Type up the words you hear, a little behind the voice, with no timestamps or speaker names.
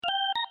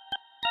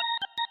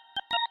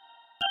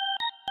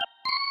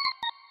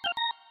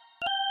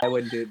I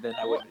wouldn't do. Then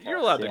I Well, wouldn't you're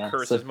cuss. allowed to Yeah.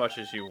 curse So, as much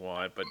as you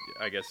want, but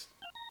I guess,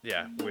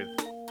 yeah, with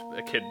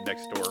a kid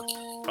next door,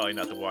 probably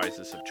not the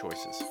wisest of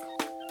choices.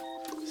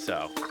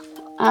 So,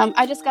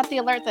 I just got the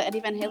alert that Eddie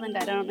Van Halen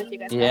died. I don't know if you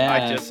guys got I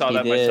that. yeah, just saw he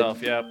that did.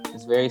 myself. Yep,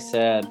 It's very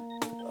sad.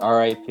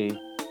 R.I.P.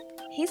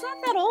 He's not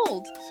that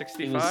old. He was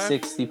 65.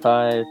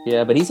 65.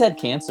 Yeah, but he's had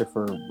cancer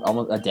for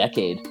almost a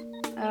decade.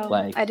 Oh,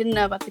 Like, I didn't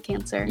know about the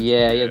cancer.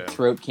 yeah, he had Yeah.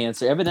 throat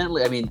cancer.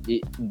 Evidently, I mean,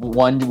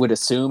 one would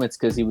assume it's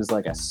because he was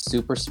like a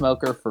super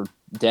smoker for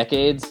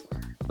decades.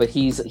 But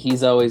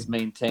he's always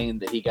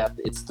maintained that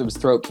it was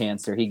throat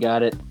cancer. He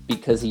got it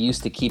because he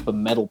used to keep a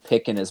metal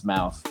pick in his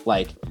mouth.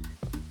 Like,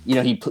 you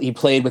know, he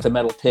played with a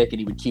metal pick and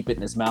he would keep it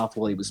in his mouth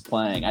while he was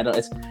playing.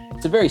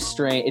 It's a very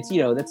strange. It's,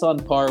 you know, that's on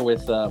par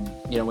with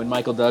you know, when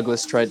Michael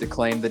Douglas tried to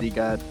claim that he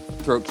got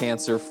throat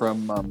cancer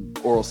from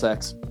oral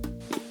sex.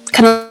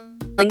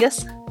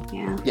 Cunnilingus?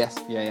 Yeah. Yes,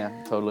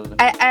 yeah, totally.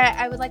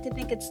 I would like to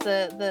think it's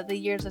the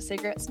years of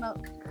cigarette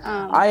smoke.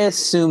 I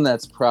assume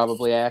that's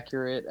probably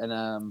accurate,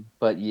 and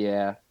but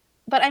yeah.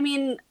 But I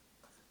mean,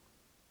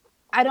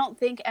 I don't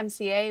think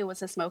MCA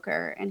was a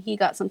smoker, and he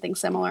got something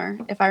similar.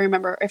 If I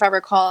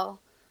recall,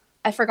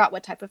 I forgot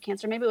what type of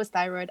cancer. Maybe it was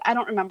thyroid. I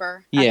don't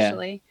remember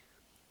actually.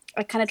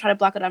 I kind of try to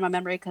block it out of my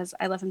memory because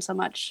I love him so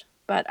much.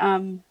 But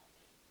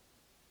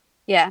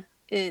yeah,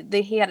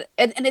 he had,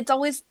 and it's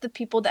always the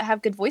people that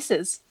have good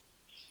voices.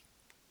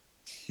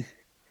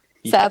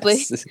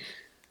 Sadly. Yes.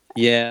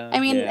 Yeah. I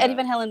mean, yeah. Eddie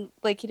Van Halen,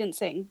 like, he didn't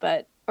sing,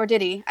 or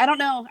did he? I don't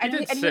know. I knew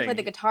he played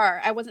the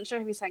guitar. I wasn't sure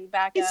if he sang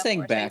backup. He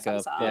sang or backup,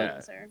 sang some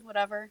songs yeah. or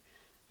whatever.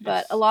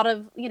 But a lot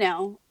of, you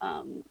know,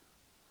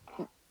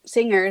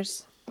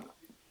 singers,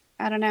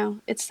 I don't know.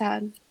 It's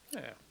sad.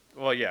 Yeah.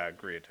 Well, yeah,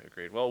 agreed.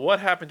 Well, what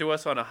happened to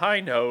us on a high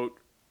note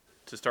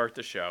to start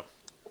the show?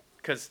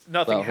 Because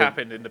nothing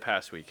happened in the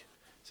past week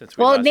since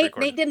we last recorded.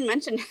 Nate didn't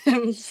mention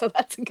him, so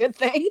that's a good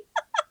thing.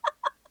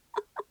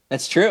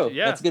 That's true.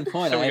 Yeah. That's a good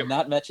point. So I have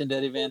not mentioned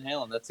Eddie Van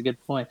Halen. That's a good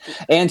point.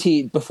 And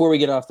before we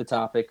get off the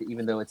topic,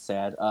 even though it's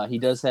sad, he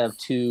does have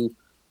two,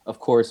 of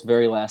course,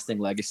 very lasting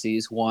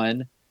legacies.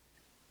 One,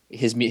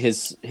 his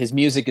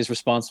music is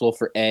responsible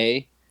for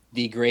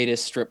the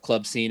greatest strip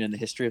club scene in the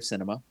history of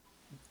cinema.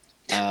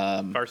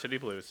 Varsity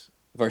Blues.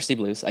 Varsity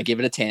Blues. I give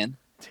it a 10.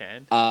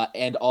 10.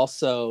 And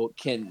also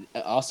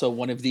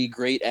one of the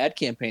great ad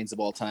campaigns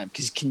of all time.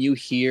 Because can you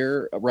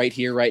hear right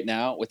here, right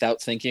now,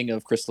 without thinking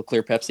of Crystal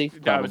Clear Pepsi?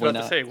 I was about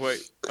to say,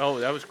 wait. Oh,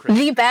 that was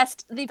crazy. The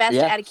best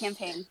ad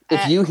campaign.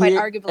 If you quite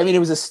hear, arguably. I mean, it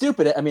was a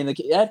stupid. I mean,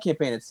 the ad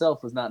campaign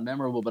itself was not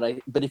memorable,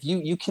 but if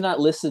you cannot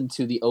listen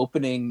to the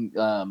opening,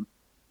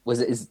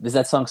 does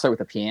that song start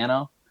with a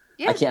piano?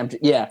 Yeah. I can't.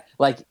 Yeah,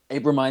 like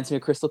it reminds me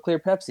of Crystal Clear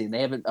Pepsi, and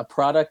they have a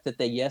product that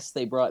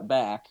they brought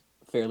back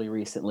fairly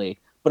recently.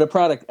 But a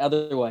product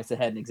otherwise that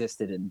hadn't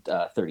existed in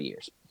 30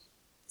 years.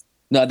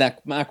 No,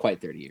 not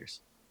quite 30 years,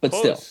 but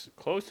still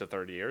close to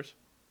 30 years.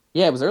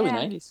 Yeah, it was early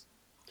 90s.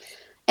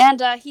 And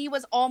he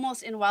was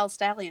almost in Wild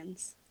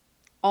Stallions,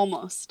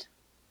 almost.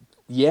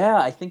 Yeah,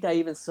 I think I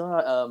even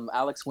saw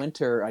Alex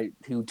Winter,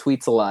 who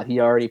tweets a lot. He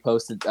already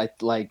posted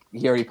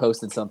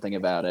something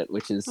about it,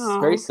 which is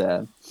very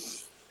sad.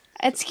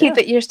 It's cute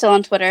that you're still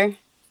on Twitter.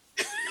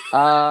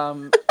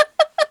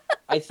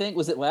 I think,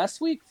 was it last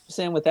week,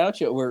 Sam,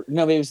 without you? Or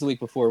no, maybe it was the week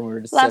before when we were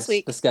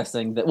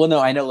discussing that. Well, no,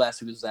 I know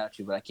last week was without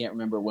you, but I can't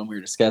remember when we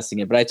were discussing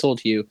it. But I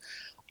told you,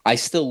 I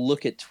still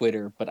look at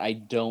Twitter, but I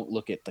don't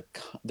look at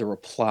the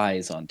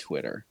replies on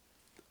Twitter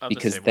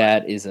because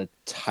that is a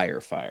tire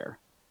fire.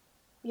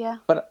 Yeah.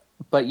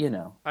 But you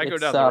know, I go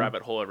down the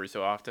rabbit hole every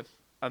so often.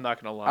 I'm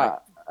not gonna lie.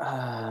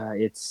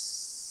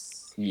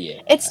 It's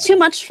too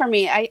much for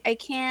me. I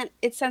can't.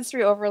 It's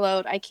sensory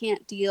overload. I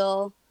can't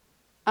deal.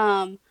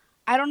 I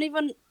don't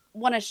even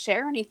want to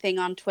share anything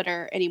on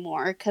Twitter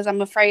anymore because I'm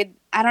afraid.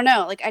 I don't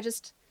know. Like, I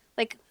just,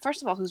 like,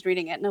 first of all, who's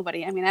reading it?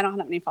 Nobody. I mean, I don't have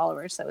that many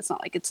followers, so it's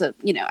not like it's I'm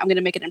going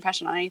to make an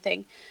impression on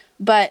anything.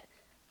 But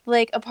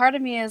like, a part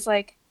of me is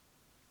like,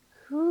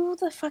 who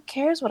the fuck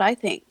cares what I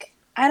think?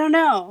 I don't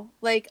know.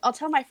 Like, I'll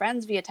tell my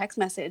friends via text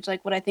message,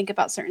 like, what I think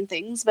about certain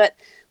things. But,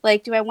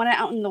 like, do I want it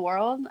out in the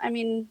world? I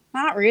mean,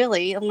 not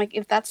really. I'm like,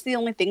 if that's the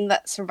only thing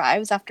that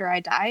survives after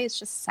I die, it's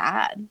just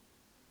sad.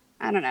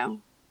 I don't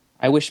know.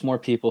 I wish more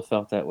people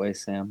felt that way,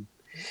 Sam.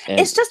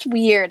 It's just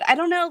weird. I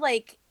don't know,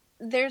 like,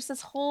 there's this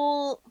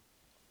whole...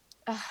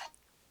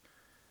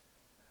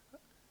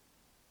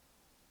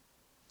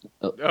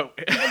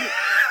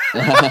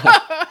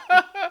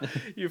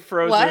 You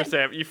froze there,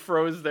 Sam. You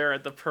froze there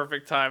at the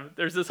perfect time.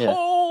 There's this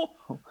whole...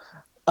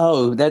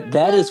 Oh,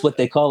 that is what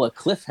they call a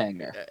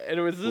cliffhanger. And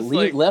it was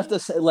just left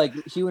us, like,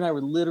 Hugh and I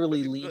were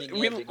literally leaning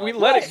in. We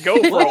let it go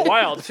for a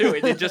while, too.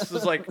 And it just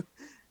was like...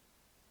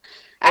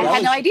 I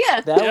had no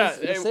idea.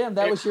 Sam,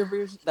 that was your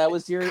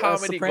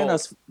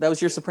Sopranos. Gold. That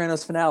was your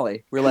Sopranos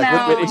finale. We're like,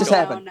 what just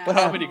happened? No. What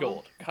Comedy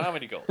gold.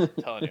 Comedy gold. I'm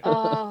telling you.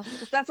 Oh,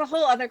 that's a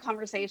whole other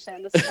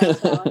conversation.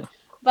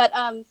 But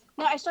no,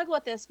 I struggle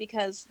with this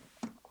because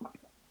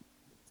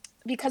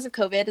of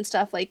COVID and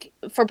stuff. Like,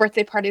 for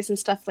birthday parties and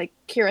stuff, like,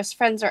 Kira's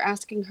friends are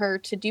asking her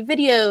to do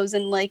videos,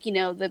 and, like,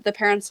 the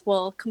parents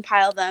will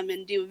compile them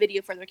and do a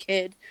video for their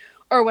kid.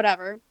 or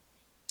whatever.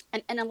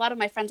 And a lot of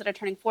my friends that are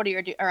turning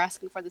 40 are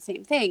asking for the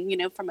same thing, you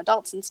know, from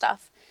adults and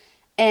stuff.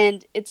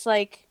 And it's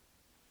like,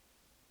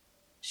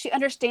 she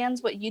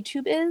understands what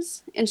YouTube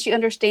is, and she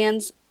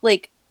understands,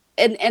 like,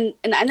 and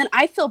then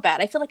I feel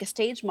bad. I feel like a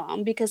stage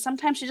mom, because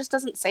sometimes she just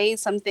doesn't say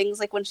some things,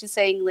 like when she's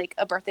saying like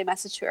a birthday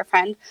message to her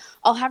friend,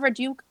 I'll have her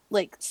do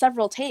like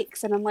several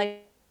takes, and I'm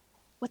like,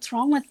 what's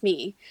wrong with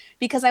me?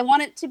 Because I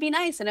want it to be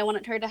nice, and I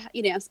want her to,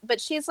 you know,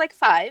 but she's like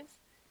 5.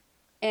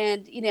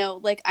 And, you know,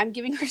 like, I'm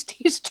giving her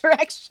stage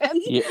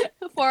direction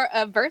for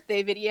a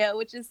birthday video,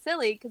 which is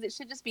silly because it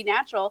should just be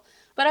natural.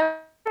 But I want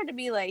her to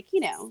be like,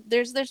 you know,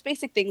 there's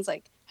basic things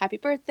like happy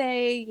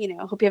birthday, you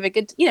know, hope you have a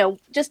good, you know,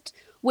 just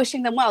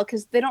wishing them well,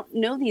 because they don't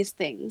know these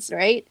things,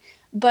 right?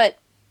 But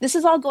this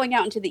is all going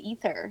out into the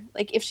ether.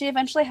 Like, if she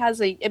eventually has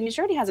she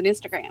already has an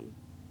Instagram.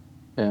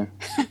 Yeah.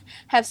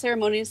 Have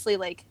ceremoniously,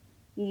 like,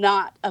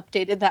 not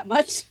updated that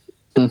much,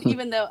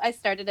 even though I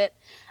started it.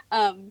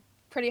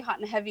 Pretty hot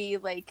and heavy,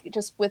 like,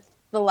 just with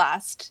the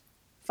last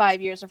 5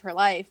 years of her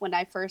life when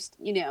I first,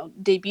 you know,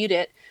 debuted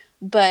it.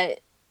 But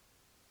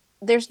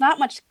there's not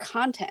much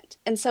content.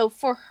 And so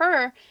for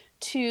her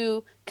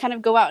to kind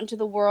of go out into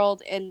the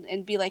world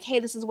and be like,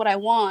 hey, this is what I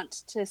want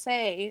to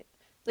say,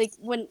 like,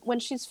 when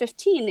she's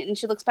 15 and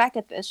she looks back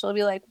at this, she'll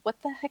be like, what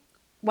the heck?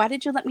 Why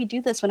did you let me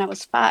do this when I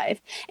was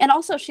 5? And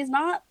also, she's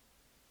not,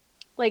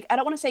 like, I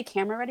don't want to say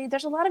camera ready.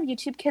 There's a lot of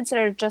YouTube kids that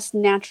are just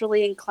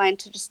naturally inclined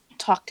to just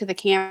talk to the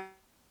camera.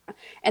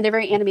 And they're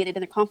very animated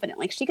and they're confident.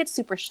 Like, she gets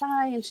super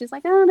shy and she's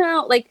like, oh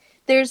no. Like,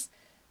 there's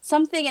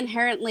something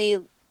inherently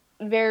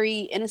very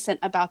innocent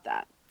about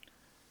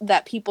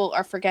that people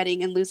are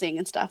forgetting and losing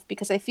and stuff,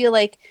 because I feel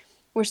like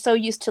we're so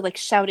used to, like,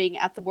 shouting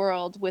at the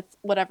world with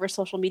whatever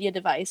social media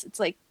device. It's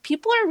like,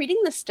 people are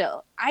reading this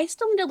still. I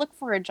still need to look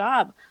for a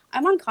job.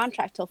 I'm on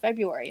contract till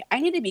February.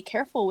 I need to be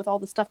careful with all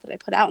the stuff that I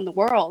put out in the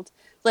world.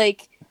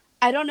 Like,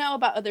 I don't know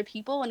about other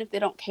people and if they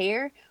don't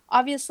care.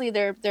 Obviously,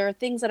 there are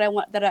things that I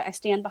want, that I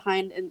stand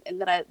behind,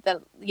 and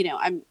that you know,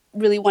 I'm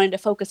really wanting to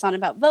focus on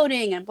about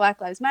voting and Black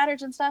Lives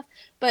Matters and stuff.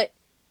 But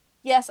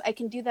yes, I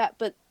can do that.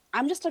 But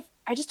I just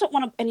don't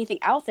want anything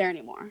out there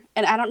anymore.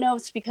 And I don't know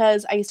if it's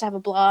because I used to have a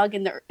blog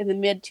in the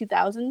mid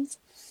 2000s,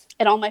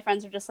 and all my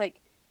friends are just like,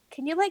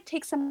 can you, like,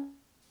 take some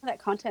of that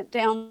content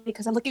down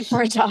because I'm looking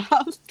for a job,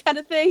 kind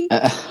of thing.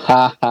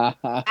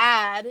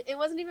 Ad. It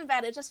wasn't even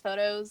bad. It's just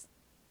photos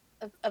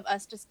of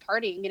us just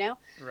partying, you know?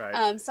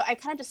 Right. So I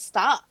kind of just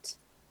stopped.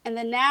 And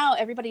then now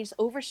everybody's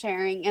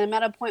oversharing, and I'm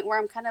at a point where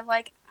I'm kind of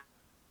like,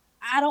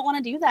 I don't want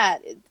to do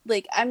that.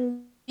 Like,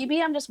 I'm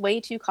just way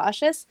too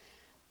cautious.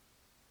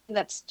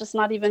 That's just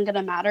not even going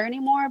to matter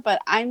anymore.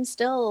 But I'm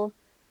still,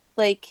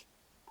 like,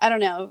 I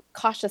don't know,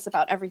 cautious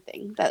about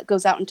everything that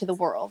goes out into the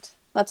world.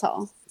 That's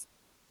all.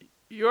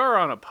 You're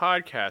on a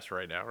podcast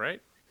right now,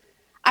 right?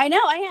 I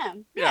know I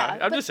am. Yeah,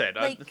 I'm just saying.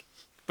 Like,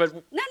 but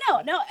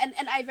no, and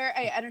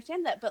I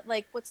understand that, but,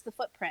 like, what's the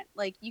footprint?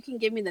 Like, you can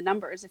give me the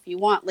numbers if you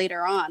want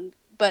later on,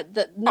 but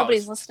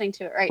nobody's listening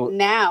to it right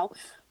now.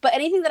 But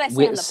anything that I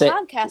say on the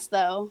podcast,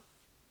 though,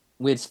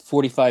 we had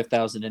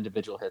 45,000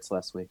 individual hits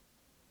last week.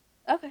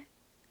 Okay,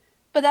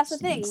 but that's the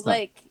thing.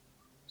 Like,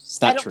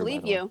 I don't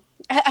believe you.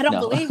 I don't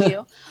believe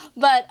you.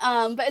 But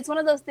it's one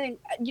of those things.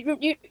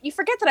 You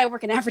forget that I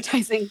work in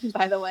advertising,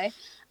 by the way.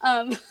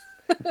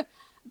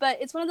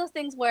 But it's one of those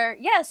things where,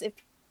 yes, if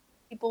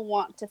people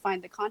want to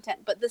find the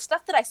content, but the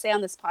stuff that I say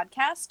on this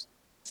podcast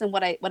and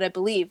what I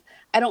believe,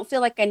 I don't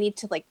feel like I need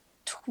to, like,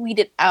 tweet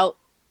it out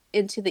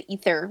into the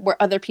ether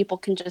where other people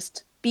can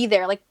just be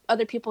there. Like,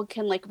 other people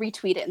can, like,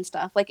 retweet it and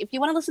stuff. Like, if you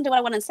want to listen to what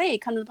I want to say,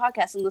 come to the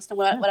podcast and listen to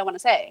what I want to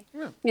say.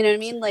 Yeah. You know what I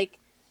mean? Like,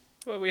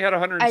 well, we had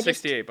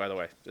 168 by the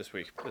way this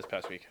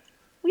past week.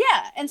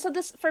 Yeah, and so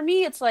this, for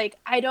me, it's like,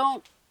 I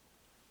don't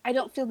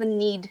feel the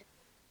need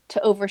to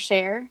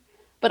overshare,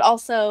 but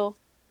also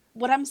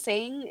what I'm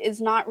saying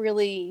is not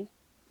really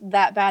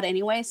that bad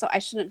anyway, so I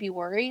shouldn't be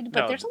worried.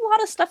 But there's a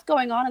lot of stuff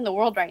going on in the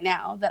world right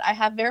now that I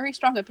have very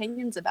strong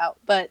opinions about.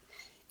 But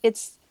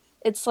it's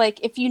like,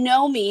 if you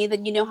know me,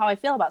 then you know how I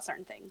feel about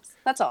certain things.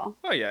 That's all.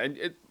 Oh yeah,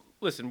 and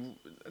listen,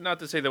 not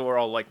to say that we're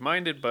all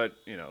like-minded, but,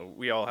 you know,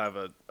 we all have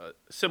a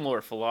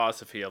similar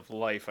philosophy of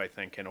life, I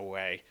think, in a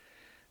way.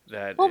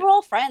 We're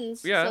all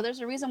friends. Yeah. So there's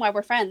a reason why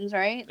we're friends,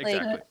 right?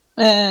 Exactly.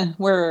 Like,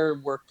 we're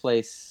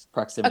workplace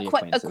proximity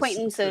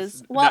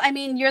acquaintances. Well, I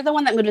mean, you're the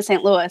one that moved to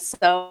St. Louis,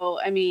 so,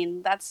 I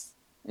mean, that's...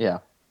 Yeah.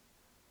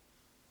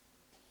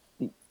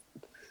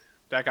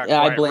 That got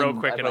quiet real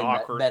quick and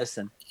awkward.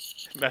 Medicine.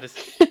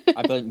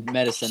 I blame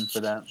medicine for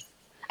that.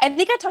 I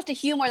think I talked to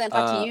Hugh more than I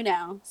talked to you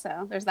now,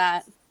 so there's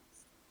that.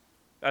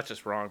 That's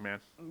just wrong, man.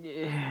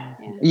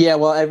 Yeah,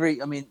 well,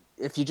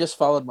 if you just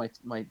followed my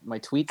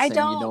tweets, you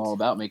know all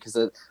about me, because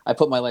I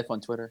put my life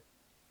on Twitter.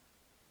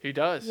 He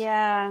does.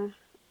 Yeah.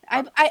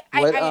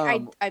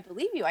 I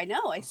believe you. I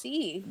know. I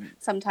see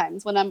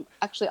sometimes when I'm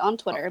actually on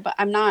Twitter, but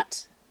I'm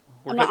not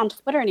on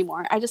Twitter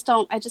anymore. I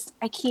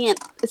can't.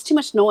 It's too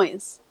much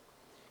noise.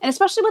 And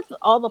especially with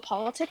all the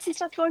politics and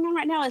stuff going on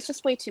right now, it's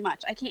just way too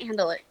much. I can't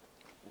handle it.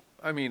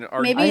 I mean,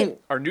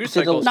 our news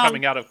cycle is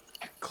coming out of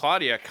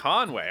Claudia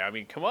Conway. I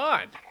mean, come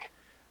on.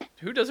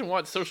 Who doesn't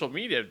want social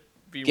media?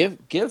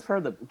 Give her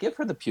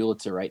the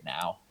Pulitzer right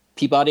now.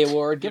 Peabody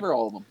Award. Give her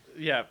all of them.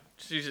 Yeah,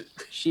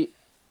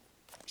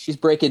 she's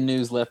breaking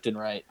news left and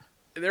right.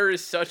 There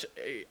is such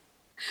a.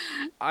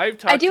 I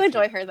do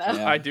enjoy her though.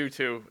 Yeah. I do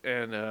too,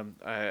 and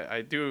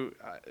I do.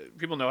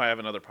 People know I have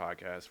another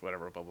podcast,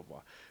 whatever, blah blah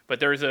blah. But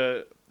there's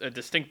a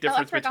distinct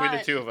difference between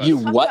the two of us. You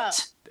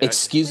what?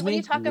 Excuse me. What do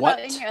you talk about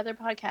in your other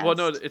podcast? Well,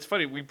 no, it's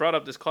funny. We brought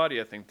up this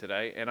Claudia thing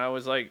today, and I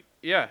was like,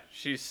 yeah,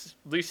 she's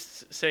at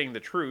least saying the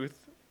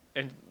truth,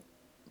 and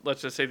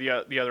let's just say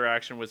the other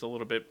action was a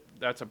little bit.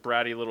 That's a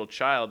bratty little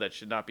child that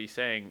should not be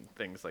saying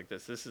things like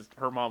this. This is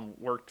her mom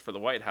worked for the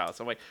White House.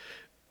 I'm like.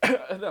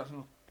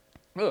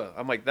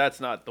 I'm like, that's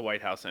not the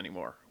White House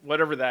anymore.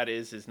 Whatever that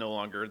is no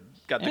longer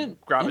got the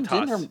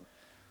gravitas.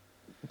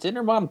 Didn't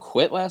her mom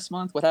quit last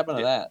month? What happened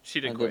to that? She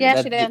did quit.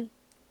 Yeah, she did.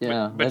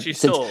 Yeah, but she's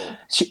still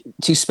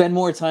to spend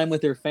more time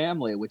with her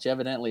family, which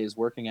evidently is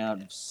working out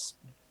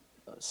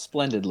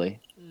splendidly.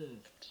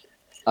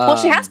 Well,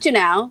 she has to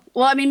now.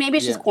 Well, I mean, maybe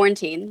she's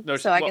quarantined,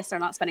 so I guess they're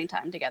not spending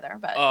time together.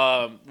 But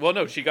well,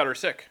 no, she got her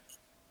sick.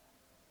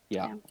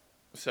 Yeah.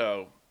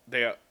 So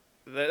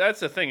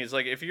that's the thing is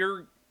like if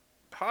you're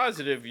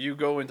positive, you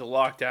go into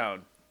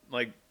lockdown,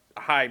 like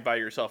hide by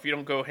yourself. You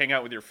don't go hang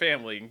out with your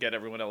family and get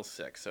everyone else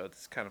sick. So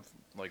it's kind of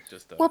like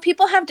just well,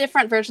 people have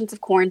different versions of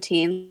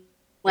quarantine.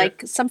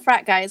 Like some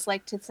frat guys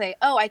like to say,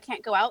 "Oh, I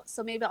can't go out,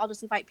 so maybe I'll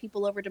just invite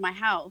people over to my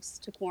house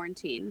to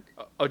quarantine."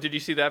 Oh, did you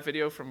see that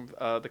video from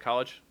the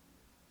college?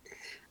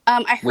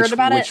 I heard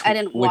about it. I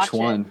didn't watch it. Which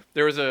one?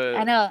 There was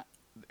I know.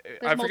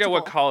 I forget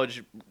what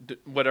college,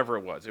 whatever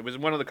it was. It was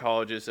one of the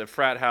colleges, a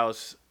frat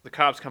house. The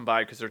cops come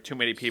by because there are too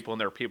many people and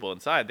there are people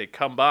inside. They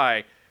come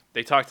by,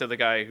 they talk to the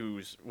guy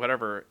who's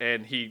whatever,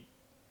 and he's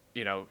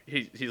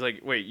like,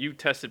 "Wait, you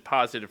tested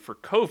positive for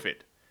COVID?"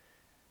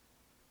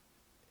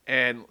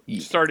 And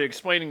started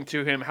explaining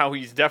to him how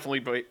he's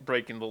definitely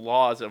breaking the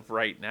laws of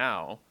right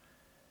now.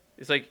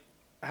 It's like,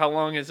 how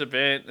long has it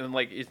been? And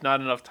like, it's not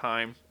enough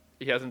time.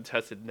 He hasn't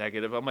tested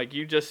negative. I'm like,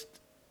 it's just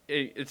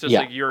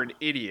like you're an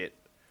idiot.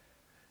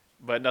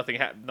 But nothing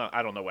happened. No,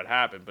 I don't know what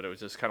happened, but it was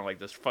just kind of like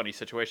this funny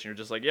situation. You're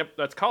just like, yep,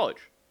 that's college.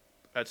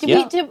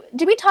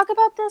 Did we talk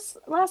about this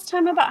last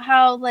time about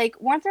how like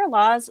weren't there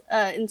laws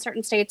in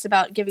certain states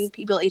about giving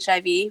people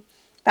HIV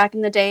back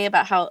in the day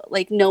about how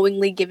like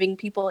knowingly giving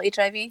people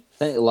HIV?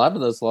 A lot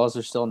of those laws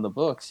are still in the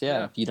books.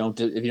 Yeah, if you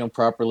don't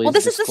properly. Well,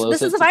 this is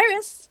a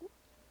virus.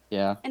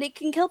 Yeah, and it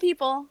can kill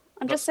people.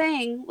 I'm just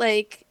saying,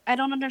 like I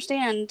don't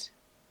understand.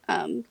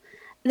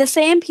 The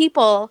same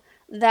people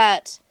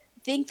that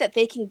think that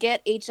they can get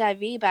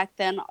HIV back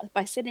then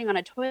by sitting on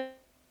a toilet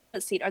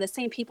seat are the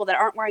same people that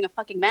aren't wearing a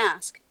fucking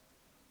mask.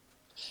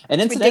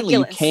 And it's incidentally,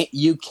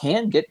 you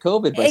can get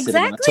COVID by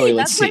sitting on a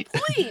toilet seat.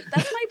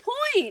 That's my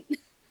point.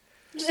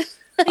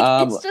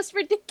 It's just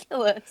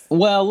ridiculous.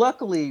 Well,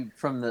 luckily,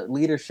 from the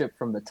leadership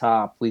from the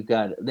top, they've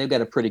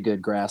got a pretty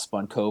good grasp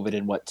on COVID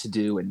and what to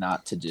do and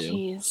not to do.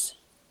 Jeez,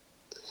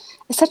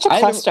 it's such a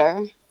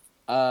cluster.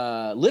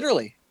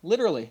 Literally,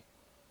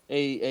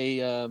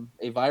 a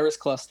virus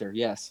cluster.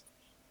 Yes.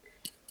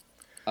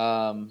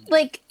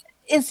 Like,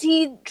 is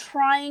he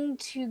trying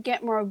to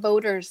get more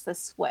voters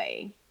this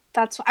way?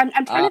 That's what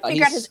I'm trying to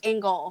figure out his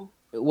angle.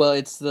 Well,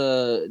 it's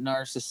the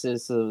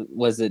narcissism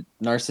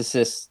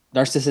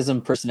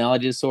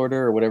personality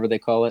disorder or whatever they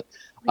call it.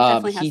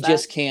 He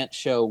just can't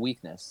show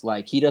weakness.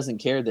 Like he doesn't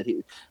care that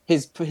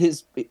his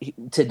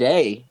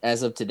today,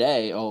 as of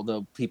today,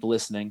 although people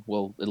listening,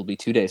 well, it'll be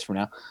 2 days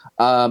from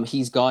now.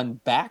 He's gone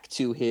back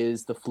to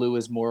the flu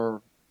is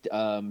more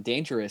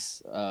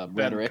dangerous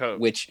rhetoric,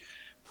 which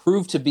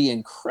proved to be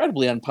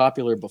incredibly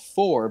unpopular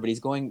before, but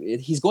he's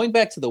going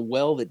back to the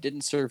well that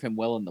didn't serve him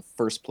well in the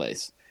first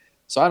place.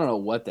 So I don't know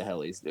what the hell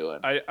he's doing.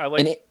 I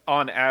like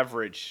on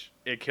average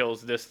it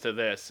kills this to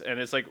this, and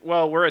it's like,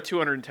 well, we're at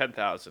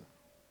 210,000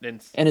 in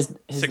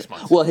 6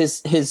 months. Well,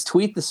 his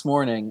tweet this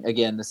morning,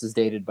 again, this is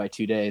dated by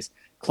 2 days,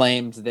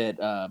 claimed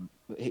that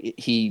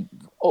he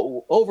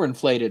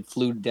overinflated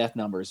flu death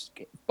numbers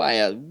by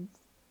a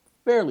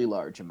fairly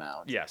large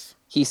amount. Yes.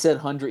 He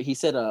said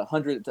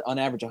 100 on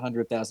average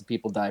 100,000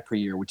 people die per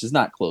year, which is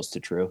not close to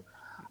true.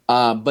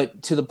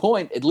 But to the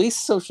point, at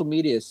least social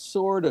media is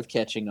sort of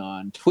catching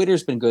on.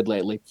 Twitter's been good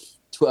lately.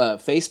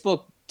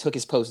 Facebook took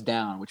his post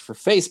down, which for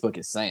Facebook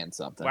is saying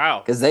something.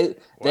 Wow. Because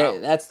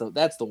that's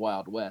the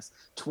Wild West.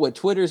 What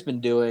Twitter's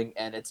been doing,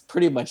 and it's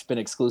pretty much been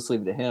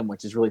exclusive to him,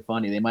 which is really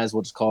funny. They might as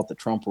well just call it the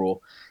Trump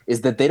rule, is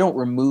that they don't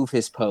remove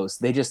his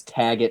post. They just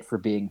tag it for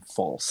being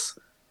false.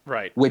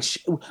 Right.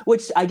 Which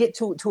I get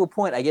to a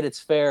point. I get it's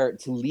fair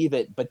to leave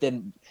it, but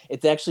then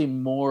it's actually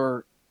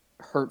more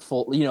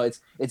hurtful.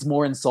 It's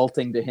more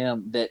insulting to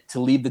him that to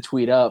leave the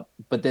tweet up,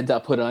 but then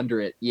to put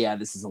under it, yeah,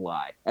 this is a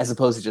lie, as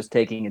opposed to just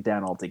taking it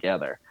down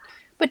altogether.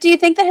 But do you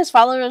think that his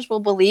followers will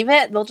believe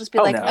it? They'll just be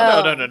no.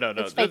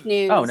 It's fake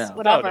news,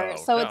 whatever.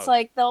 It's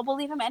like they'll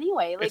believe him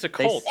anyway. Like, it's a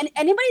cult. And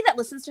anybody that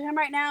listens to him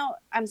right now,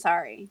 I'm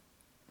sorry.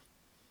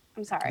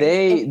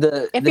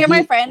 If you're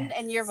my friend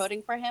and you're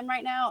voting for him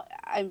right now,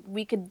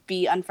 we could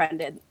be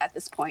unfriended at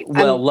this point.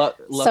 Well,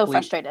 I'm so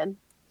frustrated.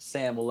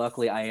 Sam, well,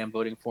 luckily I am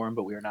voting for him,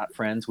 but we are not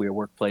friends. We are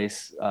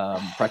workplace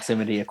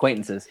proximity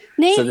acquaintances.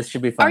 Nate, so this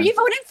should be fun. Are you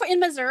voting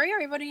in Missouri or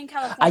are you voting in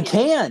California?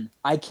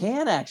 I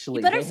can actually.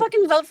 You better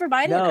fucking vote for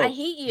Biden. No. I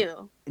hate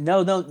you.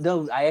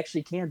 No. I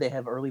actually can. They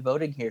have early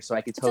voting here, so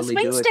I could totally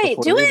do it. It's a swing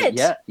state. Do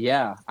it.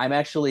 Yeah. I'm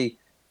actually.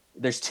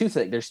 There's two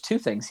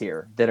things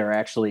here that are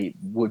actually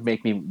would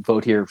make me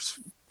vote here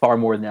far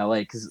more than LA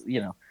because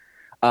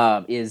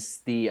is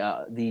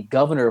the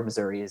governor of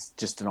Missouri is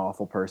just an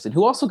awful person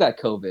who also got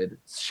COVID,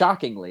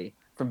 shockingly,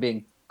 from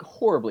being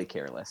horribly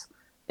careless.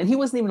 And he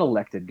wasn't even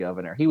elected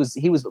governor. He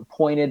was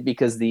appointed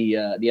because the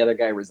other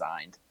guy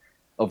resigned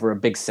over a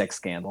big sex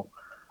scandal.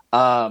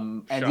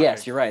 And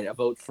yes, you're right. A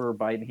vote for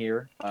Biden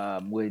here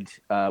would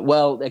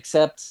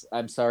except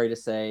I'm sorry to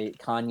say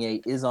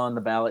Kanye is on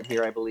the ballot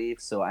here, I believe.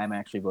 So I'm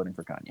actually voting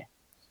for Kanye.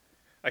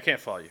 I can't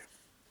follow you.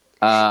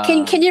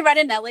 Can you write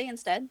in Nelly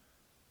instead?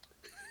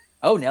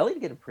 Oh, Nelly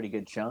get a pretty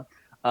good chunk.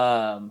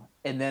 And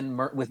then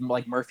with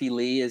like Murphy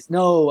Lee is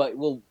not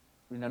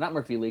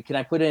Murphy Lee. Can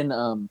I put in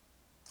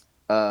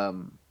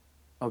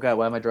oh God,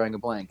 why am I drawing a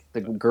blank? The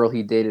girl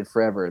he dated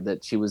forever,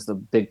 that she was the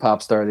big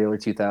pop star of the early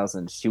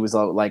 2000s. She was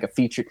like a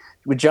feature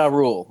with Ja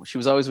Rule. She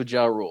was always with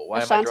Ja Rule. Why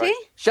Ashanti? am I drawing?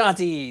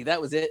 Shanti, that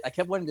was it. I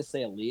kept wanting to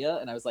say Aaliyah,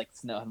 and I was like,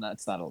 no,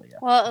 it's not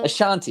Aaliyah. Well,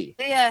 Ashanti.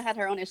 Aaliyah had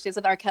her own issues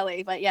with R.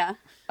 Kelly, but yeah.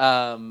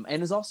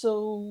 And is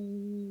also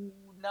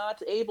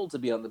not able to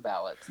be on the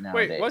ballot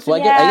nowadays.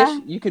 Wait, I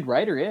guess you could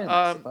write her in,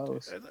 I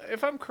suppose.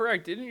 If I'm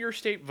correct, didn't your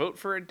state vote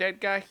for a dead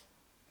guy?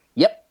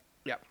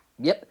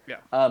 Yep.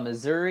 Yeah.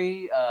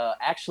 Missouri,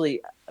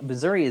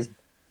 Missouri is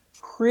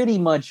pretty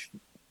much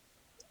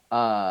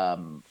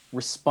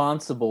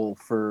responsible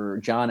for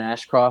John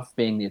Ashcroft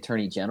being the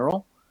attorney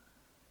general.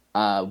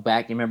 You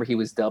remember he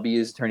was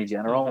W's attorney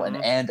general,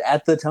 Mm-hmm. and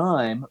at the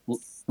time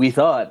we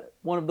thought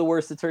one of the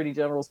worst attorney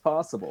generals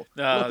possible.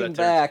 Looking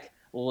back,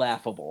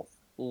 laughable.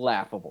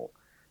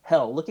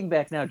 Hell, looking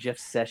back now, Jeff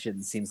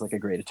Sessions seems like a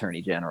great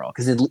attorney general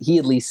because he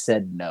at least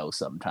said no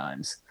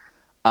sometimes.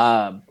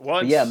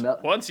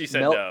 Once he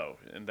said no,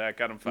 and that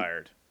got him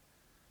fired.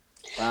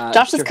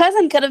 Josh's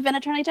cousin could have been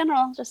attorney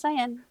general. Just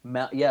saying.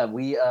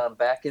 We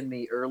back in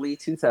the early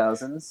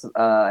 2000s,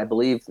 I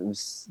believe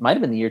might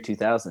have been the year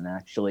 2000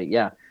 actually.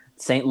 Yeah,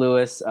 St.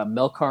 Louis,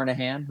 Mel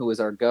Carnahan, who was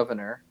our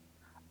governor,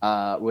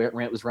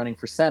 was running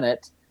for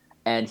Senate,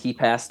 and he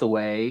passed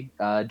away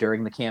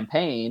during the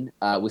campaign.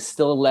 Was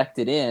still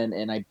elected in,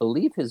 and I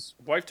believe his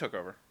wife took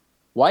over.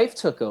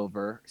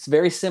 It's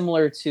very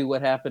similar to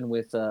what happened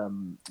with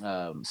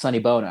Sonny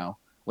Bono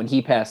when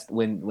he passed.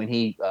 When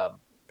he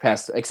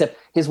passed, except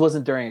his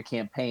wasn't during a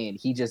campaign.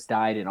 He just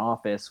died in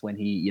office when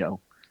he,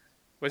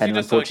 Was he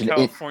just a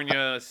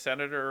California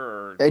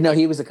senator? Or no,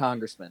 he was a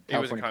congressman. He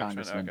was a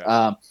congressman.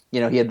 Okay.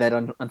 He had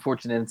that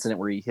unfortunate incident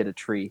where he hit a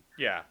tree.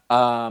 Yeah.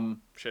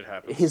 Shit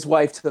happens. His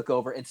wife took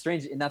over, and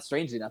not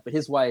strangely enough, but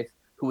his wife,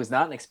 who was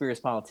not an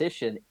experienced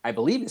politician, I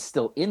believe is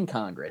still in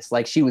Congress.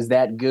 Like she was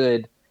that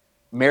good.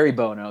 Mary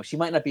Bono, she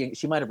might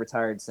have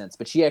retired since,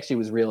 but she actually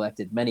was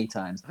reelected many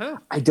times. Huh.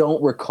 I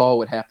don't recall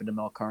what happened to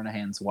Mel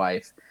Carnahan's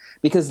wife,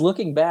 because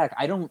looking back,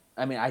 I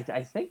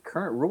think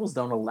current rules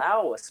don't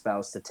allow a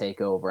spouse to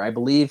take over. I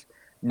believe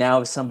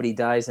now if somebody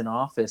dies in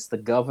office, the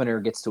governor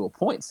gets to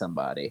appoint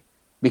somebody,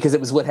 because it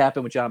was what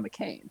happened with John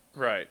McCain.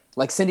 Right.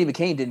 Like Cindy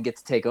McCain didn't get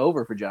to take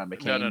over for John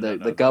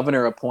McCain. The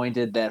governor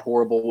appointed that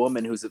horrible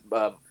woman who's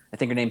I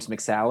think her name's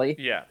McSally.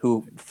 Yeah.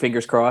 Who,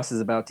 fingers crossed, is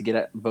about to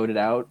get voted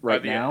out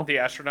now. The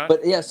astronaut.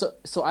 But yeah,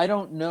 so I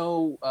don't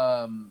know.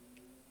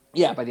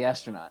 By the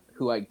astronaut,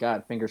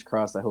 fingers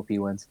crossed. I hope he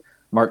wins.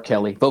 Mark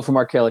Kelly. Vote for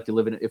Mark Kelly if you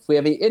live in. If we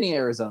have any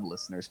Arizona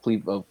listeners,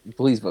 please vote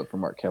for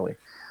Mark Kelly.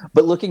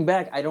 But looking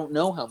back, I don't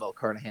know how Mel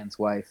Carnahan's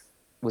wife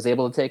was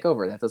able to take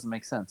over. That doesn't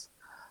make sense.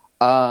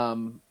 But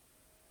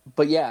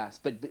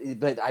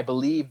I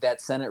believe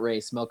that Senate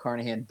race, Mel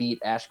Carnahan beat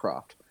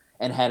Ashcroft,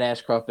 and had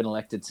Ashcroft been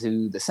elected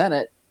to the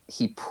Senate,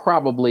 he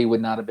probably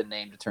would not have been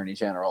named Attorney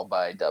General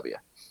by W.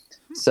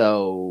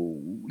 So,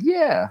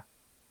 yeah,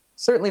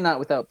 certainly not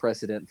without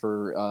precedent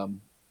for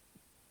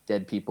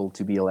dead people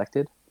to be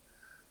elected.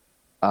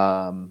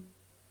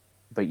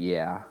 But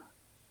yeah,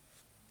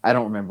 I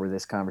don't remember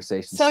this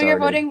conversation. So started.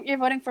 you're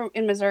voting for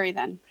in Missouri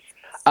then?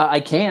 I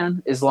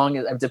can, as long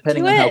as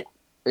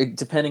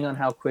depending on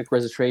how quick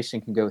registration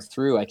can go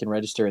through, I can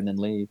register and then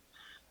leave.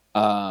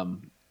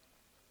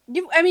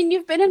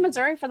 You've been in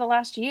Missouri for the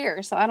last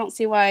year, so I don't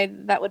see why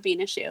that would be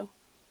an issue.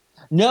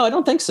 No, I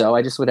don't think so.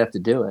 I just would have to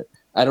do it.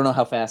 I don't know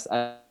how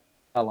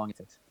long it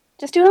takes.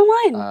 Just do it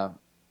online.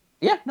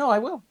 I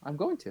will. I'm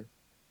going to.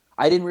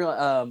 I didn't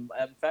realize.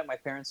 In fact, my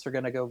parents are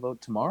going to go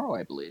vote tomorrow,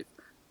 I believe,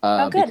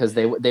 because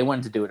they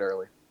wanted to do it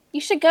early.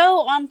 You should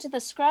go onto the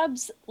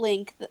Scrubs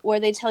link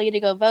where they tell you to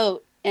go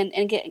vote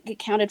and get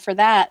counted for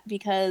that.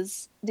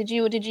 Because did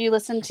you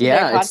listen to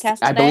their podcast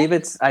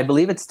today? I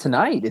believe it's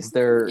tonight.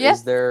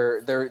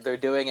 They're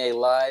doing a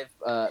live.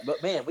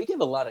 But man, we give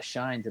a lot of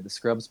shine to the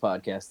Scrubs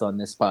podcast on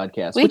this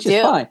podcast, which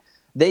is fine.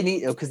 They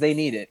need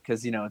it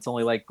because it's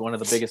only like one of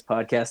the biggest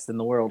podcasts in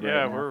the world.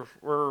 Yeah, right now.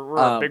 we're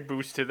a big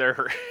boost to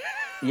their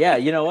Yeah,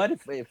 you know what?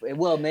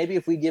 Well, maybe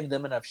if we give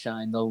them enough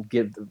shine, they'll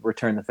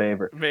return the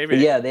favor. Maybe. But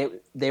yeah,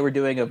 they were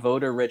doing a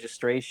voter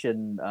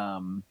registration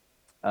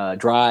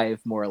drive,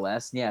 more or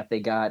less. Yeah, I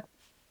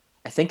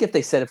think if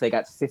they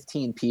got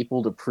 15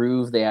 people to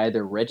prove they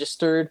either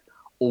registered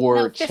No,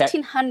 or checked.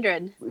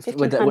 1,500.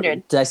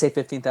 1,500. Did I say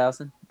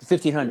 15,000?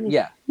 1,500.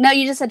 Yeah. No,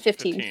 you just said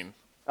 15. 15.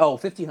 Oh,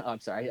 15. I'm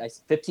sorry.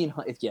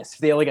 1,500. Yes,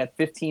 they only got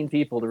 15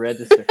 people to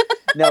register.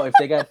 No, if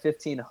they got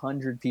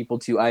 1,500 people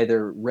to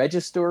either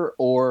register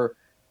or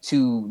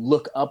to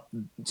look up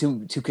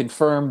to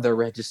confirm the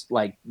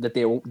like that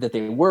they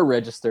were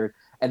registered,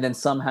 and then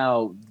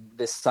somehow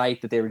this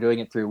site that they were doing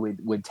it through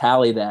would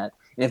tally that.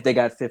 And if they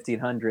got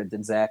 1,500,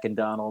 then Zach and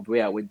Donald,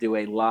 would do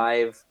a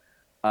live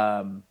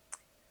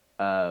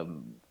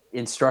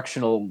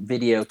instructional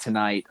video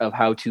tonight of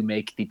how to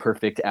make the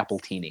perfect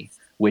appletini,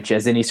 which,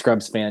 as any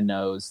Scrubs fan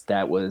knows,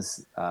 that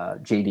was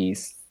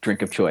JD's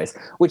drink of choice.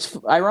 Which,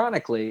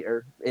 ironically,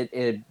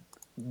 in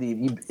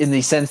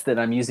the sense that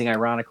I'm using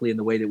ironically in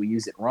the way that we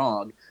use it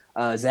wrong,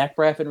 Zach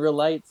Braff in real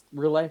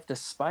life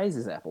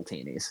despises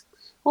appletinis.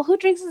 Well, who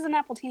drinks as an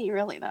appletini,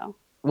 really, though?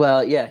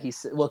 Well, yeah,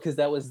 because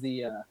that was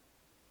the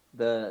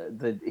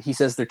he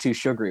says they're too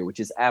sugary, which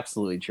is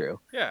absolutely true.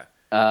 Yeah,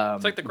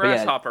 it's like the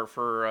grasshopper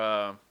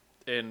for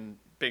in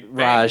Big Bang.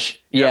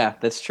 Raj. Yep. Yeah,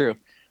 that's true.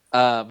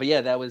 But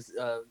yeah, that was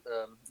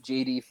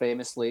JD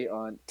famously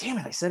on. Damn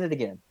it, I said it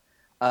again.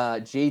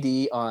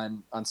 JD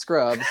on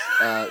Scrubs.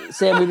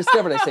 Sam, we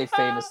discovered I say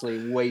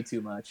famously way too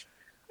much.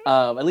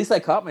 At least I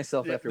caught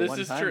myself after one time.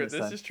 This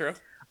is true.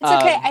 It's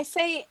okay.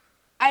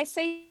 I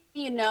say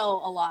a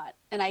lot,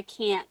 and I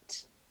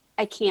can't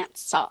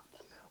stop.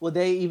 Well,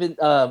 they even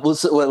so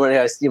what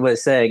I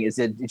was saying is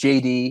that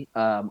JD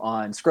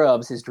on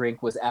Scrubs, his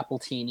drink was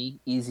appletini,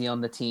 easy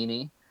on the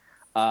teeny.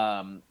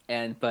 But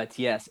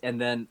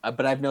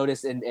I've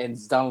noticed,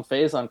 and Donald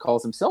Faison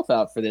calls himself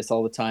out for this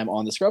all the time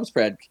on the Scrubs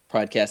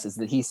podcast, is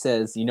that he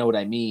says, you know what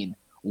I mean,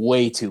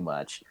 way too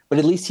much, but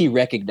at least he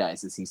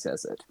recognizes he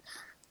says it.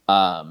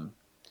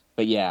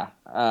 But yeah,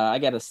 I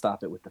got to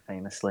stop it with the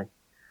famously.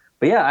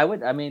 But yeah, I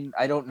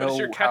don't know. What's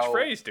your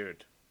catchphrase,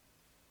 dude?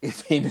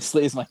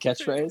 Famously is my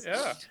catchphrase.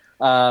 Yeah.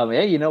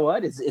 Yeah, you know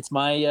what? It's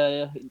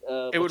my.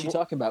 What you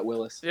talking about,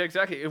 Willis? Yeah,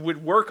 exactly. It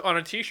would work on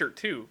a T-shirt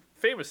too.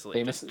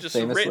 Famously. Just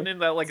written in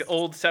that like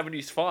old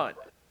 70s font,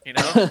 you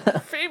know?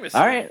 Famously.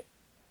 All right.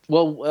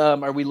 Well,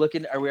 are we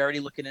already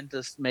looking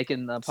into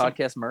making the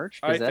podcast merch?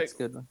 Because that's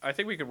good. I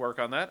think we could work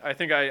on that. I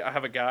think I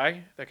have a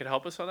guy that could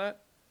help us on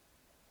that.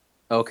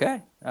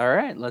 Okay. All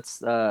right. Let's.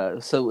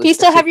 Do you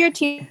still have your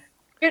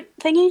T-shirt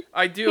thingy?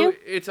 I do.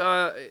 It's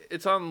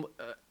on.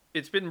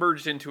 It's been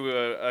merged into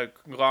a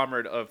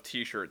conglomerate of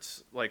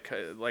T-shirts,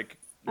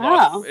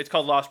 it's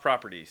called Lost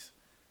Properties.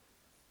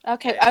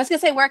 Okay, I was gonna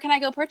say, where can I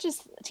go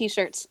purchase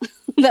T-shirts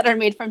that are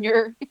made from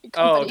your company?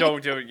 Oh,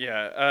 don't do it.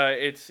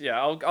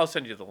 Yeah, I'll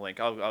send you the link.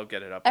 I'll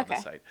get it up on the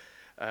site.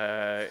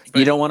 But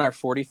you don't want our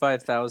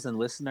 45,000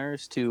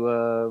 listeners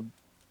to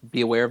be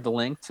aware of the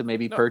link to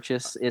maybe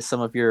purchase some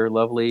of your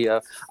lovely.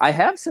 I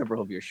have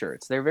several of your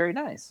shirts. They're very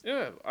nice.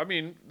 Yeah, I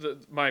mean,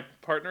 my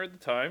partner at the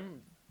time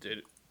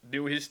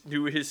knew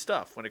his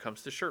stuff when it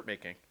comes to shirt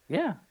making.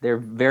 Yeah, they're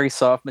very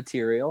soft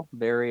material,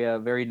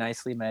 very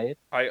nicely made.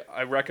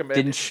 I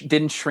recommend.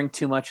 Didn't shrink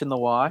too much in the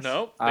wash.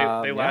 No,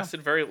 they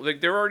lasted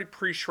they're already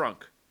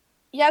pre-shrunk.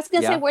 Yeah, I was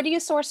gonna say, where do you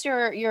source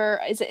your?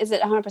 Is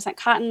it 100%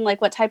 cotton? Like,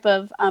 what type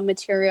of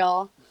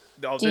material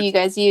do you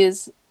guys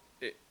use?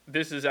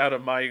 This is out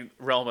of my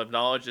realm of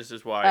knowledge. This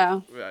is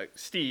why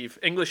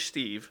English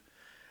Steve,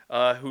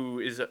 who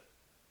is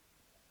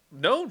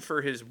known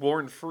for his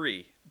Worn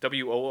Free,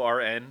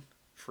 WORN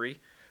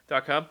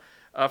free.com,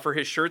 for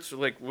his shirts,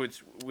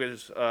 was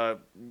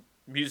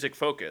music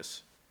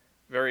focus,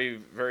 very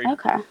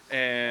okay.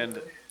 And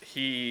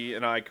he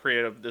and I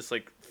created this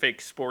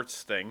fake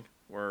sports thing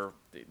where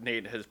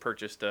Nate has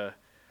purchased the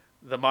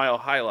Mile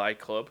High Lie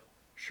Club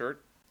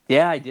shirt.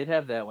 Yeah, I did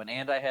have that one,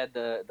 and I had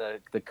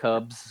the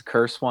Cubs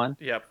curse one.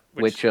 Yep,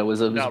 which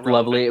was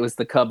lovely. It was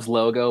the Cubs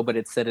logo, but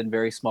it said in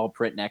very small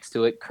print next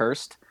to it,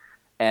 "Cursed."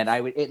 And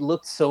it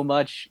looked so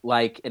much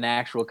like an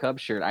actual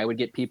Cubs shirt. I would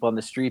get people on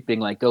the street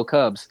being like, "Go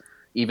Cubs,"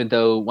 even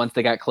though once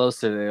they got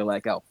closer, they're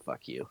like, "Oh,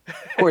 fuck you."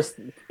 Of course,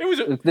 it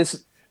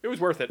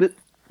was worth it.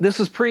 This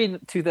was pre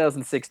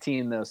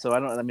 2016 though, so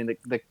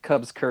the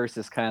Cubs curse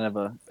is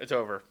it's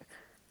over.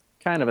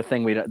 Kind of a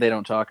thing they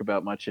don't talk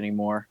about much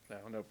anymore.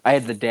 No. I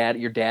had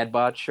your dad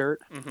bod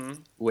shirt,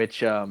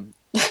 which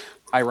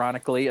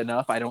ironically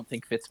enough, I don't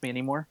think fits me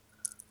anymore.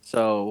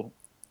 So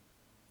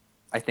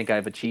I think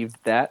I've achieved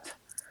that.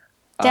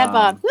 Dad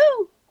bod,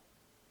 woo!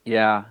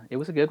 Yeah, it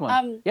was a good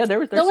one. There's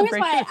the only reason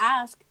why I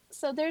ask.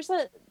 So there's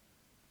an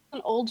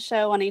old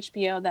show on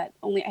HBO that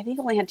only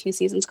had 2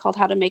 seasons called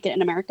How to Make It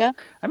in America.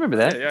 I remember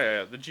that.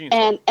 Yeah. The jeans.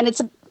 And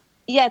it's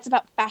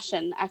about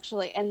fashion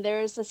actually. And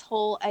there's this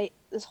whole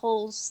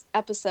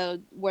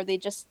episode where they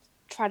just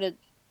try to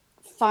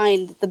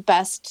find the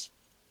best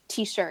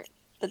T-shirt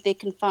that they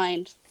can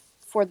find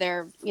for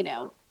their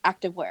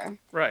activewear.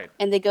 Right.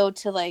 And they go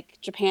to like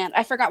Japan.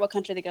 I forgot what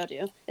country they go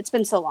to. It's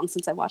been so long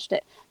since I watched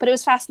it, but it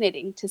was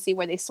fascinating to see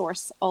where they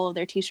source all of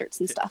their t-shirts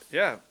and stuff.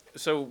 Yeah.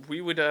 So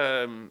we would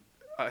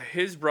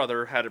his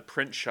brother had a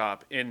print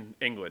shop in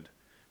England.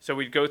 So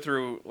we'd go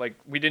through, like,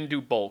 we didn't do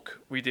bulk.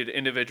 We did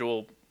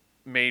individual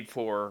made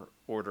for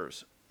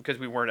orders because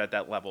we weren't at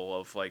that level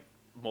of like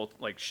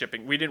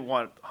shipping. We didn't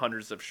want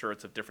hundreds of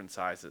shirts of different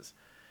sizes.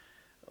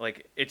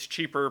 Like, it's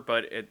cheaper,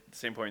 but at the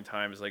same point in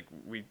time, it's like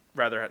we'd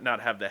rather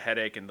not have the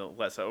headache, and the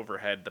less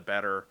overhead, the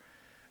better.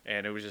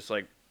 And it was just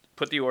like,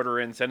 put the order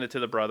in, send it to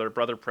the brother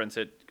prints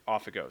it,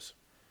 off it goes.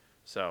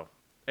 So,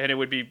 and it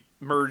would be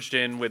merged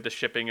in with the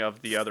shipping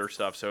of the other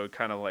stuff, so it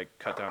kind of like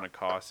cut down on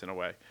costs in a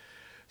way.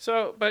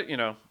 So, but you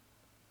know,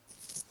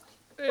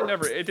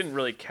 it didn't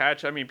really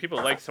catch. I mean, people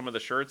like some of the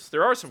shirts.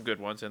 There are some good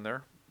ones in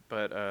there,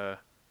 but at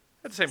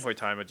the same point in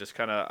time, it just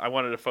kind of, I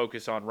wanted to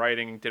focus on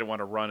writing, didn't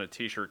want to run a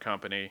t-shirt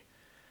company.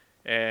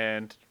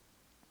 And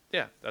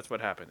yeah, that's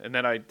what happened. And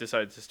then I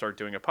decided to start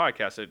doing a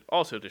podcast. It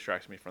also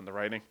distracts me from the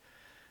writing.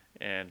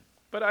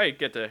 But I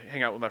get to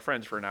hang out with my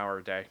friends for an hour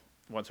a day,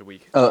 once a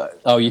week.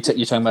 Oh, you're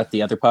talking about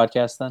the other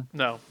podcast then?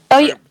 No. Oh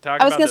yeah.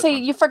 I was gonna say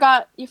you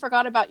forgot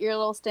about your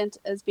little stint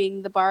as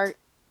being the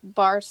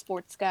bar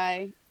sports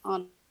guy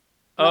on.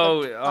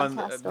 On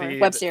the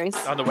web series.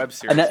 On the web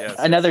series, yes.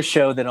 Another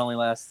show that only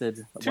lasted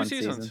 2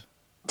 seasons. Season.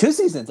 2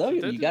 seasons. Oh,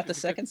 you got the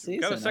second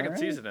season. Got a second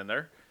season in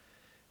there.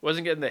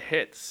 Wasn't getting the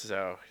hits,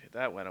 so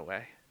that went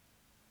away.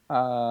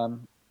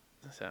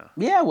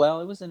 Yeah,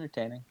 well, it was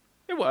entertaining.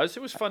 It was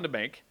fun to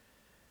make.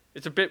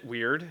 It's a bit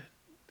weird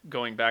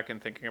going back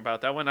and thinking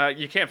about that one.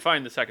 You can't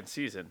find the second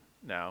season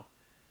now.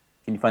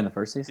 Can you find the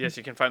first season? Yes,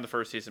 you can find the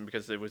first season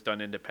because it was done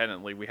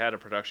independently. We had a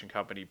production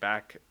company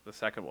back the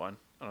second one,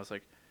 and I was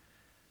like,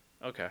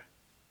 okay,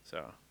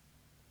 so.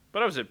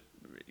 But I was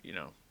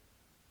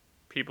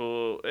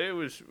people. It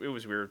was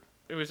weird.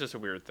 It was just a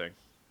weird thing,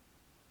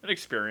 an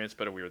experience,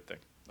 but a weird thing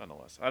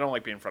nonetheless. I don't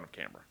like being in front of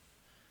camera.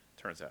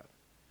 Turns out.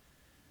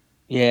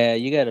 Yeah,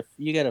 you got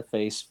a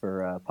face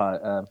for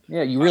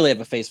you really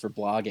have a face for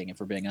blogging, if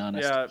we're being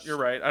honest. Yeah, you're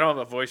right. I don't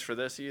have a voice for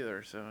this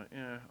either, so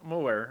yeah, I'm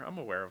aware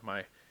of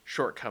my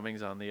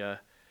shortcomings on the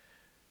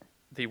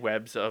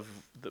webs of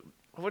the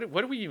what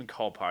do we even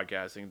call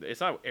podcasting?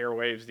 It's not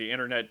airwaves, the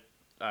internet.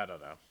 I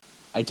don't know.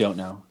 I don't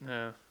know.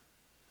 No.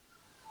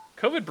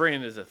 COVID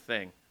brain is a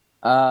thing.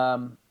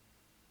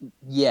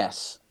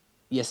 Yes,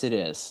 it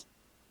is.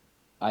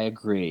 I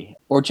agree.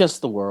 Or just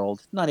the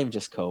world. Not even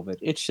just COVID.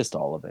 It's just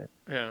all of it.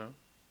 Yeah.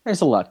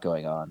 There's a lot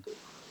going on.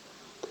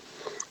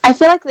 I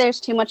feel like there's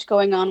too much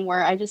going on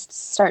where I just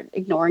start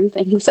ignoring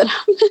things that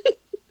happen.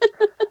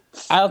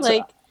 I'll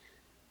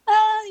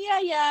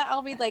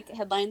read like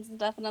headlines and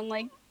stuff, and I'm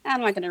like,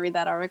 I'm not going to read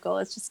that article.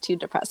 It's just too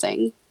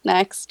depressing.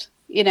 Next,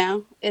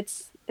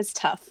 it's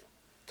tough.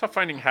 Tough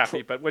finding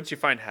happy, but once you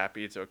find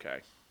happy, it's okay.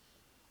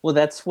 Well,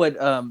 that's what.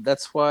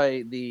 That's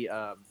why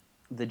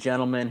the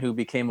gentleman who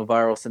became a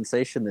viral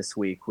sensation this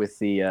week with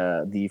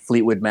the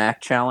Fleetwood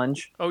Mac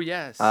challenge. Oh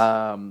yes.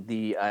 I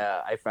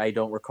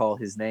don't recall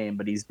his name,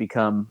 but he's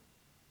become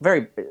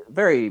very,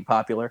 very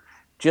popular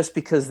just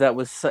because that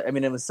was.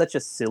 It was such a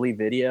silly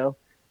video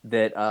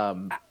that.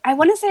 I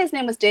want to say his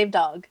name was Dave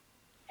Dogg,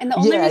 and the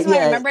only reason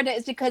I remembered it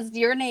is because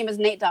your name is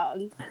Nate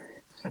Dogg.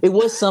 It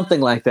was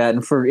something like that,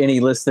 and for any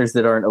listeners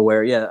that aren't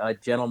aware, a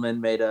gentleman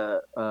made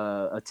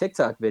a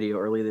TikTok video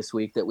earlier this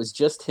week that was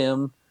just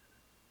him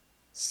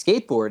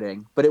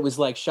skateboarding, but it was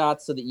like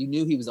shots so that you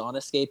knew he was on a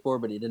skateboard,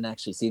 but he didn't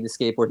actually see the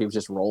skateboard. He was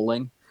just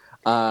rolling.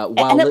 And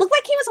it looked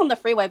like he was on the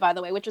freeway, by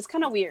the way, which was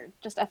kind of weird.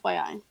 Just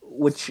FYI.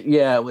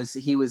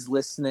 He was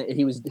listening.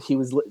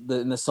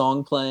 In the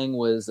song playing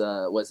was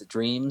it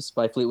Dreams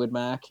by Fleetwood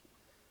Mac,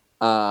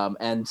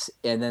 and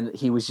then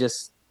he was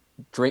just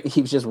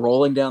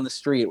rolling down the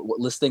street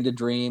listening to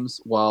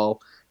Dreams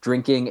while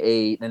drinking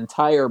an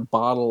entire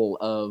bottle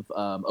of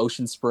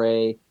Ocean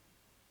Spray.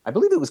 I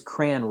believe it was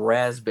cran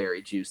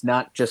raspberry juice,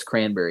 not just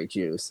cranberry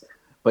juice.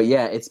 But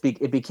yeah,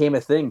 it became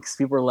a thing because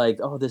people were like,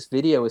 "Oh, this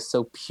video is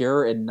so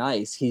pure and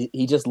nice."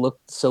 He just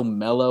looked so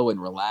mellow and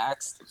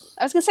relaxed.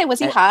 I was gonna say, was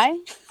he high?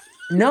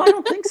 No, I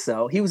don't think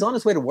so. He was on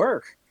his way to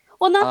work.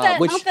 Well, not that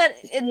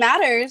it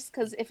matters,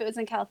 because if it was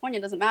in California,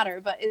 it doesn't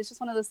matter. But it's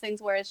just one of those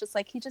things where it's just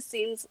like it just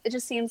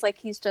seems like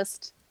he's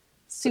just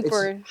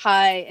super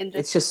high and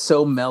it's just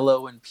so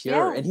mellow and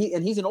pure. Yeah.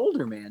 And he's an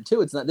older man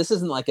too. This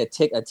isn't like a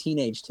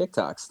teenage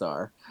TikTok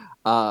star.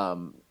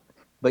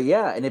 But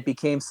yeah, and it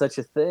became such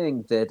a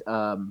thing that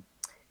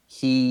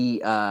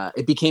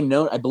it became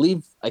known. I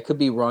believe, I could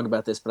be wrong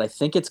about this, but I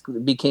think it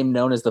became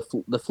known as the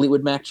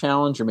Fleetwood Mac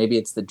challenge, or maybe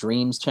it's the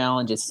Dreams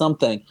challenge. It's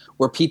something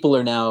where people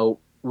are now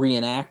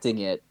reenacting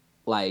it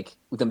like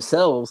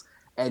themselves.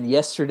 And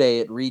yesterday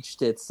it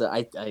reached its.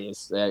 I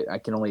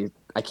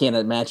can't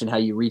imagine how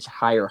you reach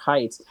higher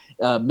heights.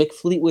 Mick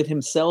Fleetwood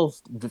himself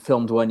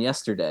filmed one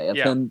yesterday of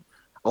him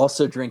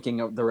also drinking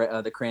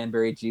the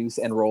cranberry juice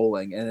and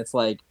rolling, and it's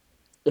like,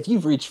 if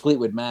you've reached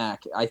Fleetwood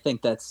Mac, I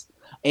think that's.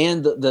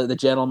 And the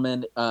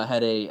gentleman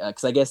had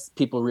because I guess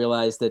people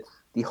realized that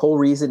the whole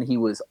reason he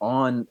was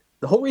on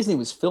the whole reason he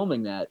was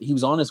filming that, he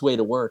was on his way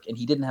to work and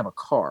he didn't have a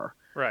car.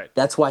 Right.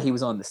 That's why he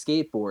was on the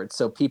skateboard.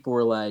 So people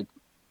were like,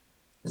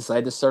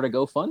 decided to start a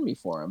GoFundMe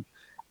for him,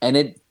 and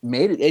it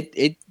made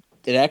it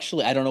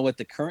actually, I don't know what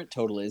the current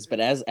total is, but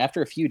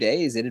after a few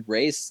days, it had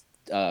raised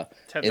at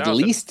 10,000.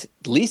 least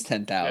Yeah, it's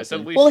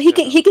 10,000. at least Well, he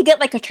 10,000. could get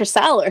like a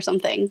Tercel or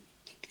something.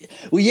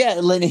 Well, yeah,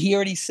 Lena, he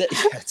already said.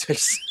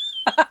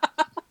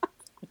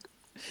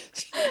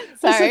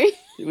 Sorry.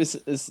 It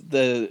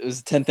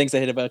was 10 things I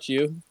hate about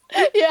you.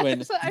 Yeah,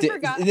 When so I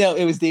forgot. No,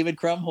 it was David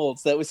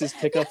Krumholtz. That was his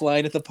pickup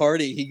line at the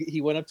party. He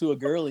went up to a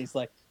girl. He's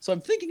like, "So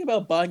I'm thinking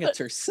about buying a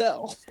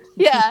Tercel."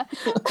 Yeah,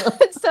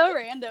 it's so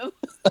random.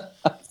 And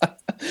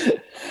they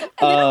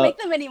don't make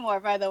them anymore,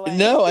 by the way.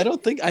 No, I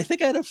don't think. I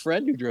think I had a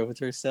friend who drove a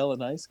Tercel in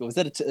high school. Was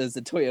that is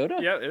it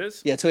Toyota? Yeah, it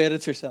is. Yeah, Toyota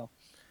Tercel.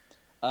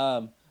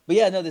 But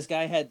yeah, no, this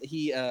guy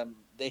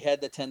they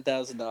had the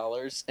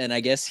 $10,000, and I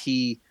guess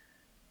he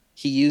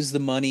used the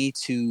money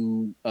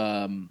to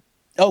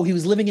he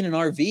was living in an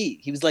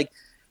RV. He was like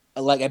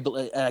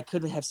I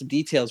could have some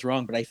details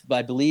wrong, but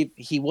I believe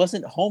he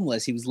wasn't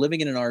homeless. He was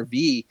living in an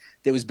RV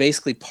that was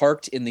basically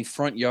parked in the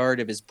front yard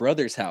of his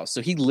brother's house.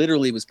 So he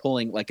literally was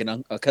pulling like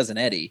a cousin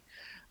Eddie.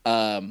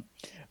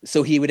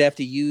 So he would have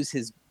to use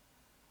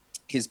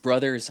his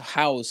brother's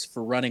house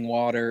for running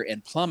water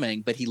and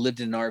plumbing, but he lived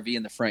in an RV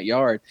in the front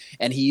yard,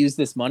 and he used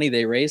this money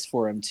they raised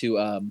for him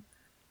to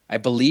I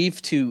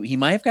believe he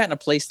might have gotten a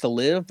place to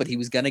live, but he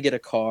was going to get a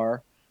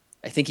car.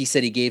 I think he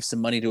said he gave some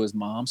money to his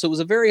mom. So it was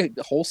a very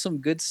wholesome,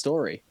 good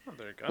story. Oh,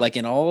 there you go. Like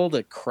in all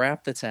the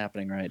crap that's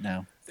happening right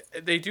now.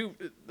 They do,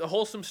 the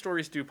wholesome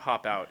stories do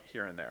pop out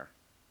here and there.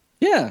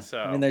 Yeah. So,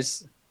 I mean,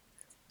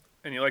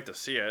 and you like to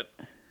see it.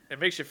 It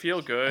makes you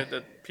feel good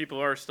that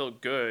people are still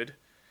good.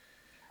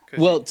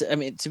 Well,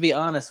 to be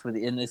honest with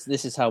you, and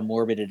this is how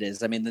morbid it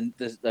is. I mean,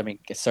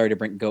 sorry to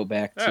go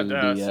back to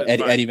the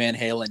Eddie Van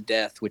Halen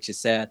death, which is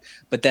sad.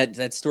 But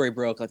that story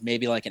broke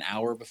maybe an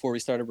hour before we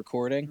started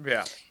recording.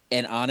 Yeah.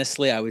 And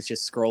honestly, I was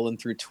just scrolling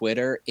through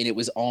Twitter, and it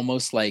was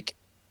almost like,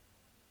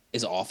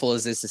 as awful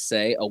as this is to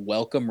say, a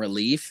welcome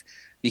relief,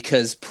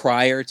 because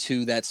prior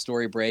to that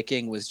story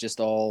breaking was just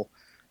all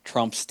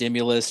Trump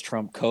stimulus,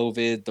 Trump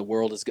COVID, the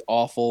world is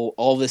awful,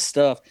 all this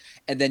stuff.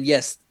 And then,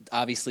 yes,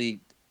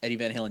 obviously, Eddie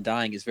Van Halen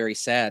dying is very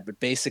sad, but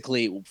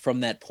basically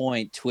from that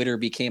point, Twitter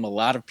became a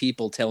lot of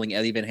people telling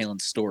Eddie Van Halen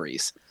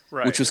stories,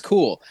 right, which was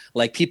cool.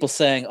 Like people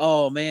saying,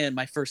 "Oh man,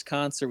 my first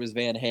concert was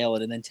Van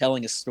Halen," and then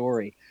telling a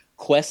story.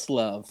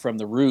 Questlove from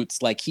the Roots,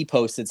 he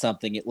posted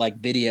something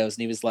videos,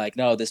 and he was like,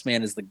 "No, this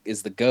man is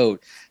the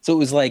GOAT." So it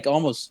was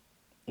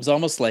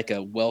almost like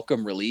a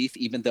welcome relief,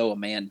 even though a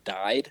man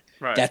died.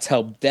 Right. That's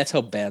how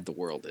bad the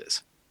world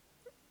is.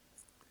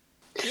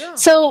 Yeah.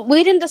 So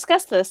we didn't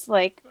discuss this,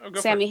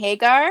 Sammy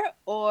Hagar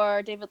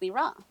or David Lee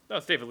Roth. No,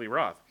 it's David Lee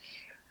Roth.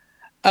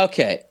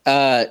 Okay.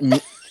 I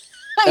knew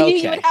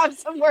you would have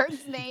some words,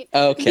 Nate.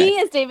 Okay. He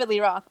is David Lee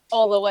Roth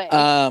all the way.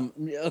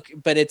 Okay,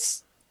 but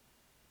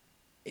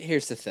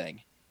here's the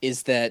thing: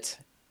 is that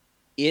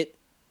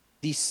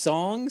the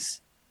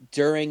songs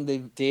during the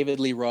David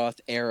Lee Roth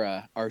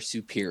era are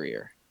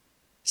superior.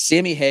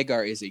 Sammy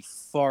Hagar is a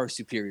far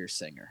superior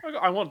singer.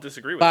 I won't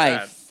disagree with by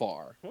that.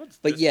 far.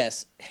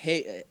 Yes,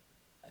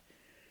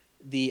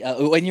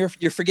 when you're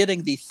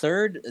forgetting the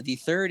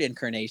third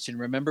incarnation.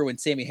 Remember when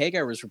Sammy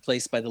Hagar was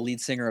replaced by the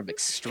lead singer of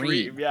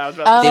Extreme? Yeah, I was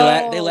about to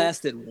say. They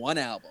lasted one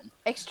album.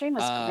 Extreme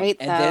was great,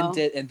 though.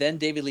 And then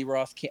David Lee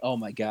Roth came. Oh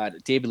my God,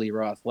 David Lee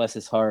Roth, bless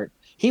his heart.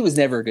 He was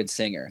never a good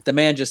singer. The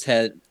man just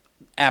had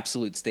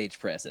absolute stage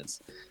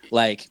presence. He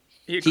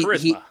had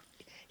charisma.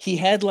 He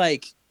had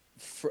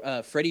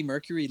Freddie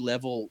Mercury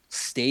level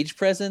stage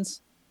presence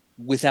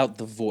without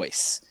the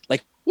voice. To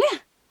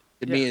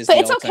me is but the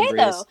it's all-time okay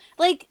greatest.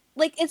 though.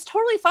 It's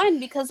totally fine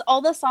because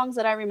all the songs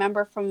that I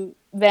remember from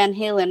Van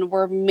Halen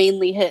were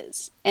mainly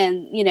his,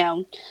 and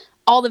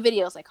all the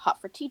videos like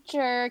 "Hot for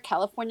Teacher,"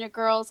 "California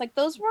Girls,"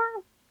 those were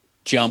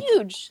Jump,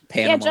 huge.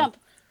 Panama. Yeah, Jump.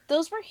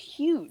 Those were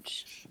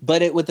huge.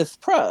 But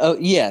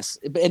yes,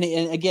 and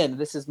again,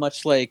 this is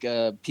much like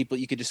people.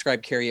 You could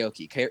describe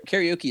karaoke.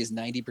 Karaoke is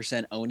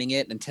 90% owning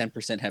it and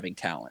 10% having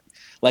talent.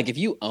 If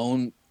you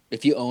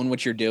own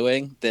what you're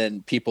doing,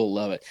 then people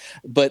love it.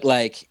 But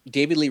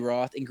David Lee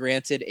Roth, and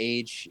granted,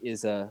 age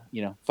is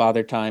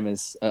father time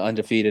is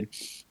undefeated.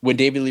 When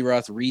David Lee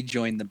Roth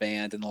rejoined the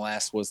band, and the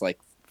last was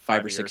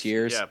 5 or 6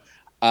 years.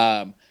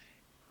 Yeah.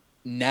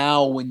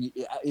 Now when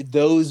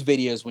those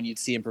videos, when you'd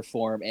see him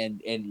perform,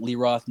 and Lee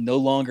Roth no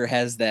longer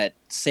has that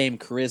same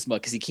charisma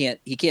because he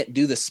can't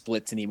do the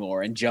splits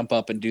anymore and jump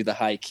up and do the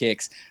high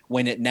kicks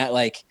when it not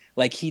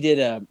he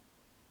did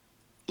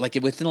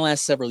within the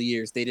last several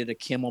years they did a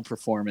Kimmel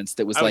performance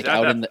that was I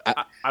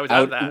was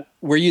out that.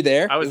 Were you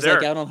there? I was it was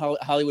there. Out on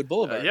Hollywood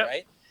Boulevard, yep.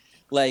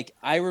 Right?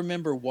 I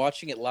remember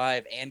watching it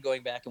live and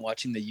going back and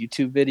watching the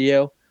YouTube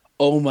video.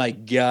 Oh my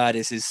God,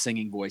 is his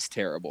singing voice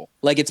terrible?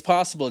 It's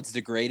possible it's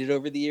degraded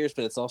over the years,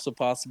 but it's also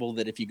possible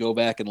that if you go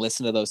back and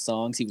listen to those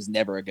songs, he was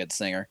never a good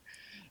singer.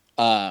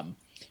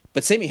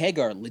 But Sammy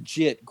Hagar,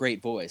 legit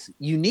great voice,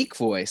 unique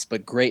voice,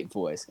 but great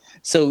voice.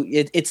 So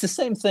it's the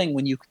same thing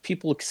when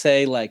people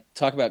say like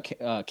talk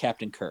about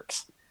Captain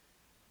Kirk's.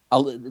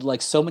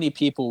 Like so many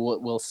people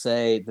will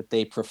say that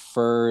they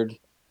preferred.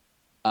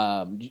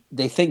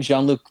 They think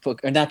Jean-Luc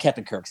or not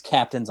Captain Kirk's,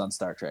 captains on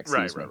Star Trek.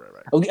 Right.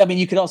 I mean,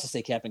 you could also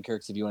say Captain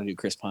Kirk's if you want to do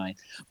Chris Pine,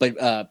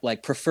 but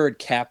like preferred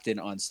captain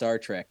on Star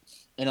Trek.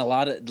 And a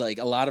lot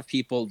of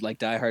people, like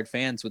diehard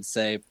fans, would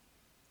say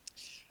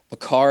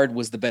Picard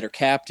was the better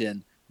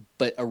captain,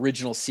 but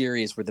original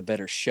series was the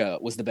better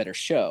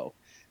show.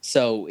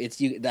 So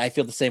I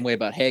feel the same way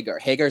about Hagar.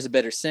 Hagar's a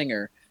better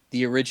singer.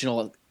 The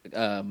original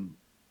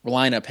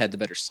lineup had the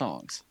better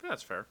songs.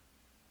 That's fair.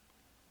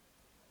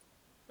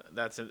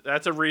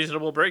 That's a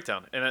reasonable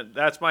breakdown, and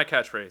that's my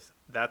catchphrase.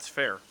 That's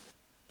fair.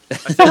 I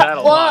say that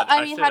a lot. Well,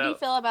 I mean, how do you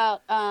feel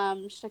about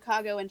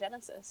Chicago and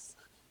Genesis?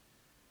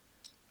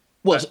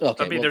 Well,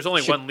 okay. I mean, there's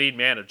only one lead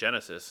man of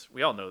Genesis.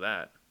 We all know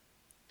that.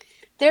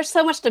 There's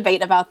so much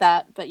debate about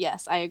that, but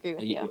yes, I agree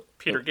with you.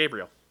 Peter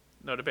Gabriel,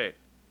 no debate.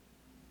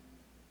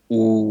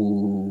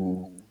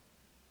 Ooh.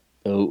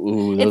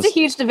 It's a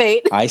huge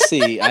debate. I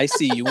see.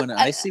 You want to?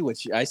 I see.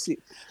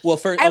 Well,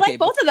 first, I like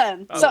both of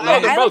them. So I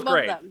like both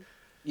great. of them.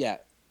 Yeah.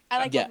 I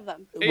like both of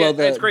them. Well,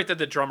 it's great that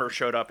the drummer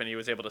showed up and he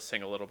was able to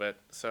sing a little bit.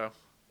 So.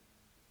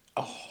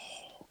 Oh.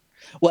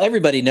 Well,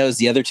 everybody knows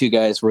the other two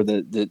guys were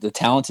the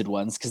talented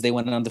ones because they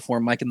went on to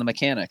form Mike and the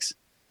Mechanics,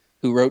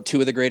 who wrote two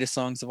of the greatest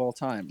songs of all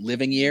time,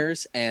 "Living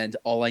Years" and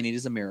 "All I Need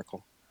Is a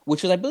Miracle,"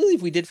 which I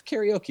believe we did for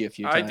karaoke a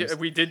few times.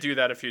 We did do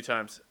that a few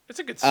times. It's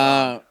a good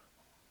song.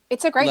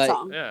 It's a great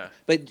song. Yeah.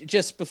 But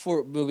just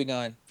before moving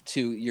on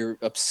to your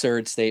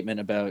absurd statement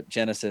about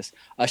Genesis,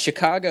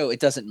 Chicago, it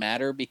doesn't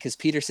matter because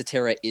Peter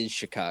Cetera is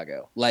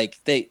Chicago. Like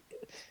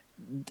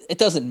it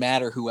doesn't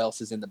matter who else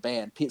is in the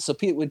band. So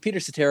when Peter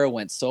Cetera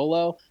went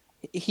solo,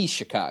 he's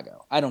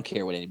Chicago. I don't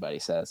care what anybody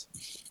says.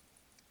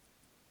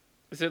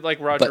 Is it like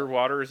Roger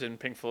Waters and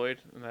Pink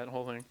Floyd and that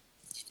whole thing?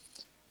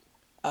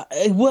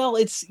 Well,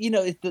 it's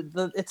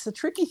it's a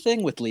tricky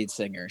thing with lead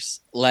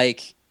singers.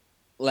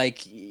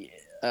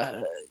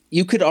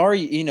 You could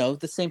argue,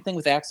 the same thing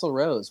with Axl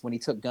Rose when he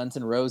took Guns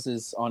N'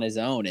 Roses on his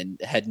own and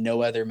had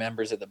no other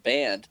members of the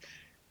band.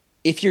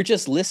 If you're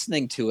just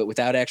listening to it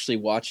without actually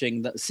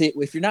watching,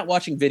 if you're not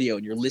watching video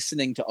and you're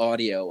listening to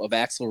audio of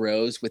Axl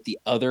Rose with the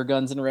other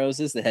Guns N'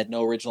 Roses that had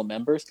no original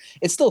members,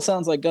 it still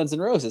sounds like Guns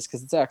N' Roses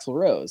because it's Axl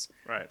Rose.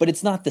 Right. But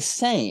it's not the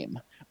same.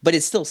 But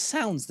it still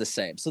sounds the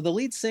same. So the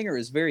lead singer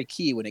is very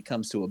key when it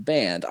comes to a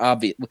band. I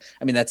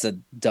mean, that's a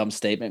dumb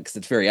statement because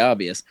it's very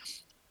obvious.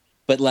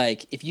 But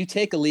like, if you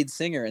take a lead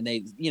singer and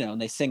they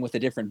sing with a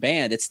different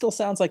band, it still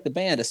sounds like the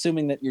band,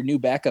 assuming that your new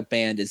backup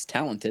band is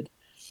talented.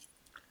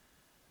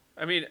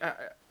 I mean,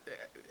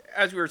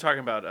 as we were talking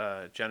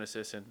about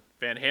Genesis and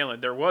Van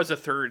Halen, there was a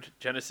third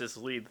Genesis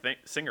lead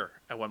singer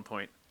at one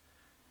point.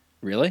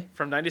 Really?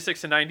 From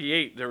 96 to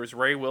 98, there was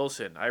Ray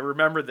Wilson. I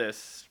remember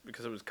this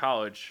because it was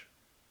college.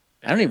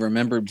 I don't even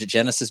remember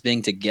Genesis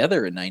being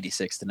together in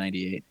 96 to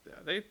 98.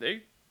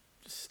 They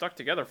stuck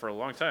together for a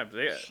long time.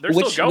 They're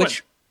still going.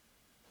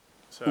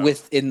 Phil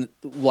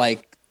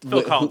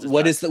Collins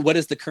what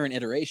is the current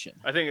iteration?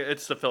 I think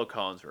it's the Phil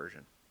Collins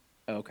version.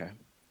 Okay.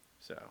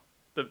 So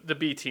the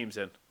B team's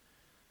in.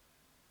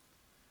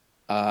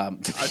 How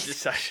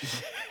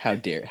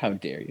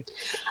dare you?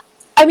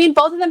 I mean,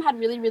 both of them had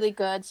really, really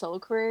good solo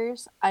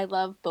careers. I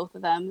love both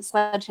of them.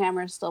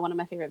 Sledgehammer is still one of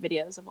my favorite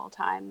videos of all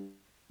time,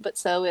 but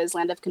so is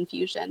Land of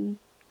Confusion.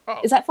 Oh.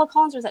 Is that Phil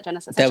Collins or is that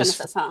Genesis?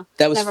 Genesis, huh?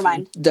 Never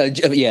mind.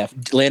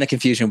 Land of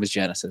Confusion was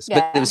Genesis,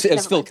 but it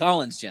was Phil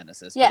Collins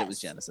Genesis. Yes. But it was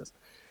Genesis.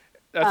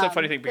 That's a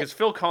funny thing because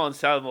Phil Collins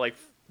sounded like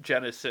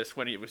Genesis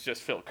when he was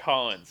just Phil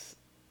Collins.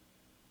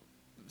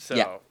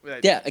 So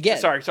again.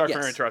 Sorry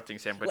for interrupting,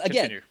 Sam. But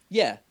continue.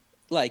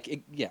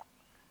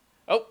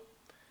 Oh,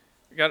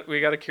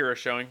 we got Akira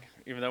showing,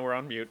 even though we're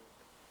on mute.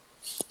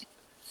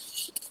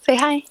 Say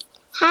hi.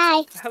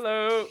 Hi.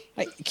 Hello.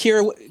 Hi,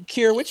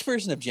 Kira, which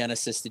version of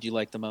Genesis did you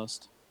like the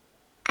most?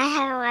 I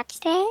haven't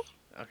watched it.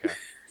 Okay,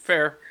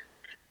 fair.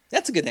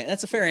 That's a good.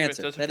 That's a fair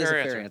answer. That is a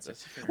fair answer.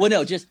 Well,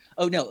 no,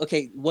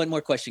 okay. One more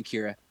question,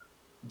 Kira.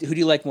 Who do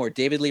you like more,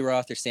 David Lee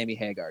Roth or Sammy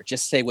Hagar?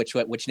 Just say which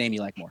name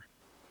you like more.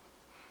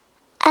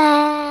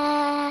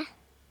 David.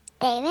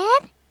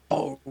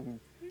 Oh.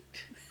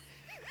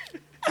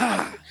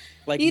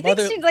 Like you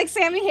mother, think she's like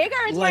Sammy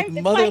Hagar? It's like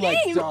my mother, name.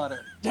 like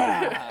daughter.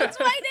 It's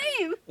my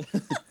name.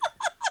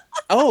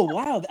 Oh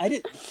wow! I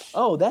did.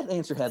 Oh, that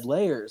answer had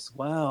layers.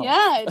 Wow.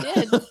 Yeah,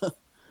 it did.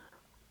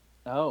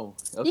 Oh,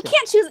 okay. You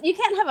can't choose. You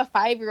can't have a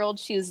 5-year-old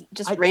choose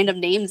just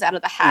random names out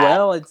of the hat.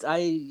 Well,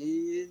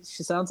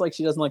 she sounds like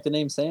she doesn't like the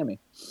name Sammy.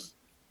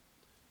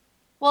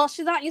 Well,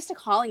 she's not used to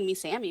calling me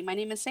Sammy. My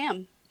name is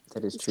Sam.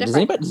 That is true. Does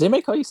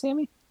anybody call you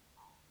Sammy?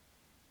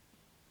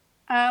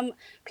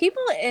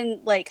 People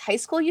in like high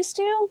school used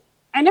to.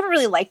 I never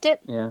really liked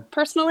it. Yeah.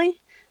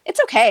 Personally, it's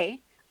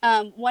okay.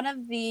 One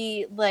of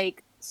the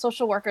like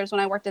social workers when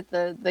I worked at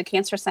the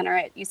cancer center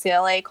at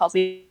UCLA calls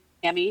me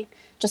Sammy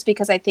just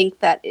because I think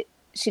that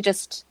she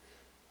just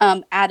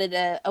added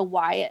a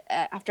Y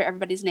after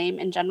everybody's name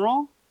in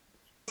general.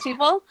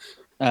 People,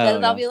 Oh,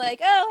 they'll yeah. be like,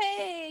 "Oh,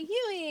 hey,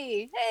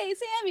 Huey, hey,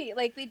 Sammy."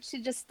 Like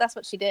she just that's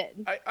what she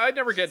did. I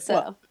never get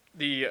So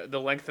the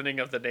lengthening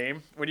of the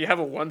name. When you have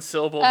a one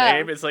syllable Oh.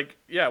 name, it's like,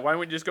 yeah, why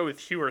wouldn't you just go with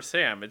Hugh or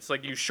Sam? It's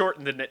like you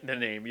shorten the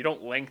name, you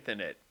don't lengthen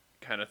it,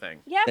 kind of thing.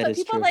 yeah, That but is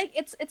people true. like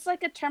it's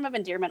like a term of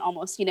endearment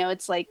almost. You know,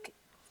 it's like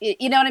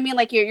you know what I mean.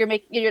 Like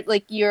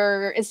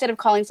you're instead of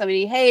calling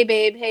somebody, "Hey,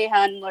 babe," "Hey,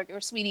 hun," or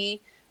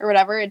 "Sweetie," or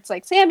whatever, it's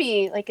like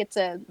Sammy. Like it's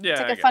Yeah, like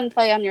I a get fun it.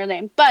 play on your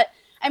name. But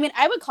I mean,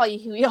 I would call you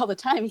Huey all the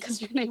time because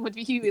your name would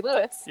be Huey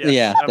Lewis. Yes,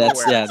 Yeah, I'm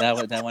that's aware.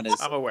 that one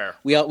is. I'm aware.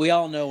 We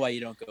all know why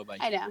you don't go by.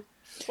 I know.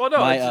 Well, no,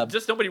 My, it's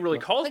just nobody really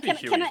calls But me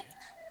Huey.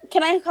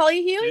 can I call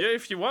you Huey? Yeah,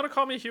 if you want to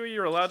call me Huey,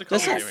 you're allowed to call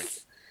me Doesn't- Huey.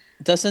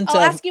 Doesn't I'll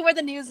ask you where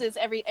the news is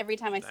every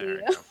time I see There you.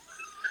 you go.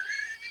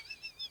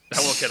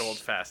 That won't get old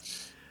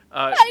fast.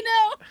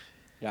 I know.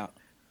 yeah.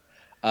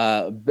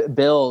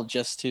 Bill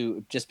just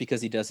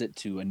because he does it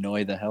to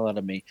annoy the hell out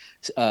of me,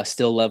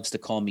 still loves to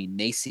call me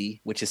Nacy,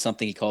 which is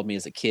something he called me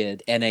as a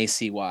kid.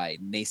 Nacy,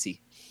 Nacy.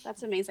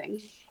 That's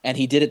amazing. And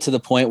he did it to the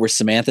point where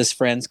Samantha's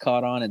friends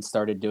caught on and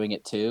started doing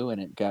it too,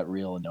 and it got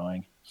real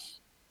annoying.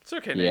 It's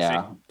okay, Yeah.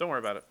 Nacy. Don't worry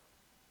about it.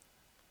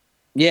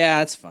 Yeah,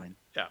 that's fine.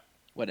 Yeah.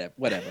 Whatever.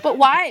 But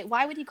why?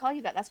 Why would he call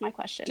you that? That's my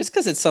question. Just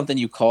because it's something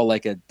you call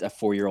like a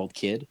 4-year-old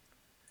kid,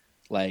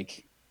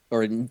 like,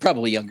 or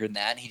probably younger than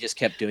that. And he just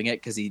kept doing it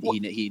because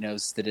he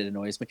knows that it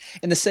annoys me.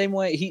 In the same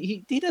way,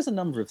 he does a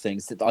number of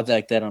things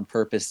like that on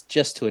purpose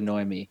just to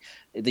annoy me.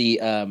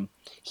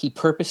 He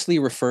purposely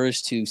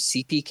refers to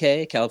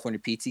CPK, California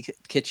Pizza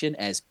Kitchen,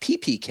 as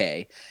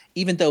PPK,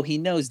 even though he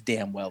knows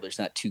damn well there's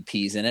not 2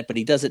 P's in it, but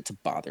he does it to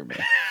bother me.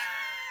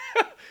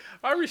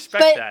 I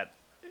respect But- that.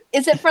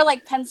 Is it for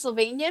like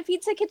Pennsylvania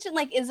Pizza Kitchen?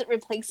 Like, is it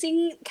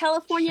replacing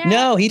California?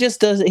 No, he just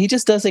does it. He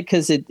just does it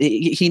because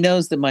he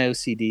knows that my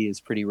OCD is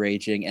pretty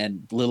raging,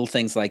 and little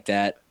things like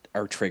that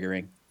are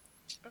triggering.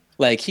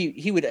 Like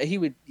he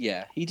would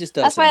yeah. He just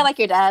does. That's why I like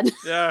your dad.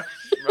 Yeah,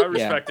 I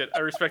respect it. I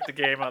respect the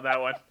game on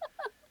that one.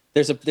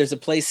 There's a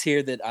place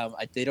here that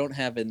they don't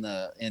have on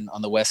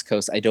the West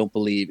Coast. I don't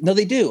believe. No,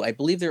 they do. I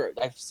believe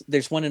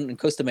there's one in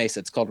Costa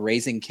Mesa. It's called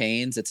Raising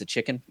Cane's. It's a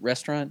chicken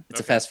restaurant. It's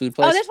a fast food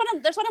place. Oh,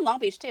 there's one in Long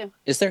Beach too.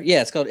 Is there?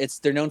 Yeah,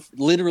 they're known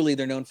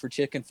they're known for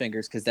chicken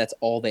fingers because that's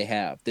all they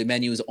have. The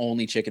menu is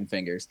only chicken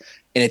fingers,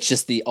 and it's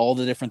just all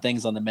the different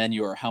things on the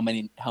menu are how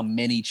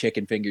many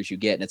chicken fingers you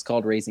get, and it's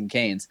called Raising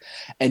Cane's.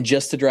 And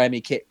just to drive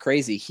me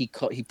crazy, he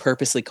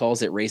purposely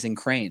calls it Raising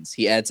Cranes.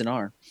 He adds an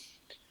R,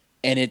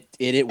 and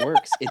it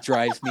works. It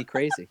drives me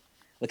crazy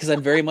because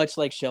I'm very much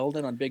like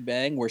Sheldon on Big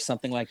Bang, where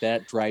something like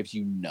that drives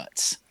you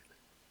nuts.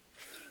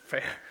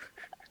 Fair.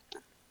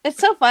 It's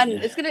so fun.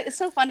 It's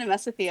so fun to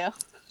mess with you.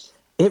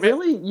 It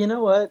really, you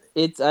know what?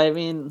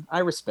 I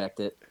respect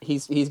it.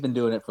 He's been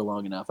doing it for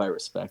long enough. I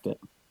respect it.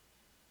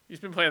 He's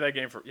been playing that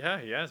game for he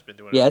has been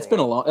doing it. Yeah, for it's been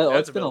a long. Yeah,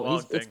 It's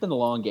been a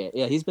long game.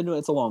 Yeah, he's been doing.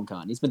 It's a long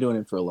con. He's been doing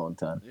it for a long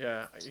time.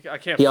 Yeah, I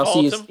can't He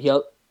also fault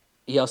him.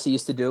 he also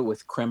used to do it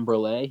with creme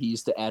brulee. He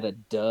used to add a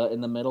 "duh"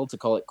 in the middle to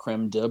call it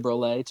creme de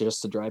brulee,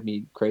 just to drive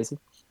me crazy.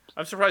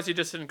 I'm surprised he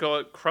just didn't call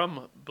it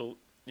crumb.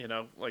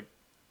 Like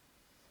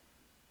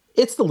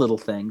It's the little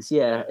things.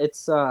 Yeah,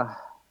 it's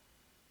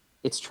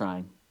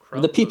trying.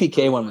 crumb The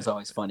PPK one brulee. was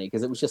always funny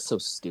because it was just so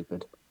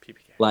stupid.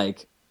 PPK.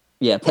 Like,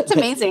 yeah, It's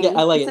amazing. Yeah,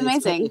 I like It's it.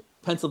 amazing.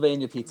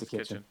 Pennsylvania Pizza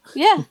Kitchen.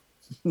 Yeah.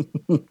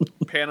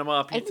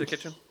 Panama Pizza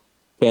Kitchen.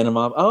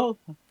 Panama.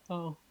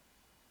 Oh.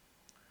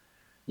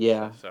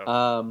 Yeah.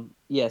 So.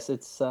 Yes,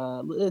 it's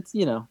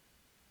you know.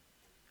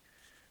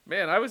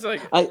 Man, I was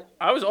like,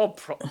 I was all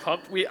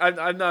pumped.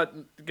 I'm not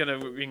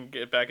we can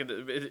get back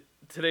into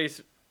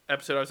today's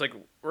episode. I was like,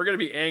 we're gonna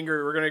be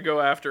angry. We're gonna go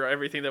after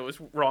everything that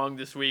was wrong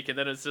this week, and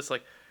then it's just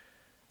like,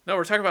 no,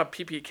 we're talking about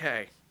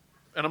PPK,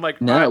 and I'm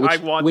like, No, I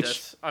want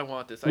this. I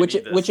want this. I need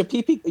this. Which a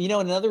PP. You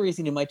know, another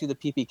reason you might do the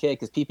PPK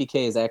because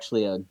PPK is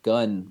actually a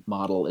gun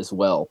model as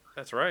well.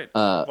 That's right.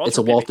 It's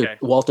a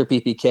Walter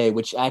PPK,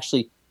 which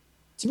actually,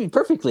 to be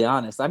perfectly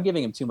honest, I'm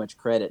giving him too much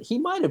credit. He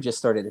might have just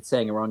started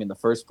saying it wrong in the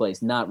first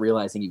place, not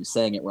realizing he was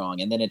saying it wrong,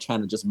 and then it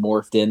kind of just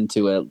morphed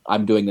into a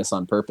 "I'm doing this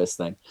on purpose"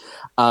 thing.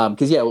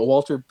 Because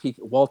Walter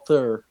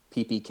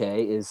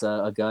PPK is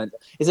a gun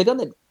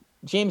that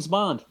James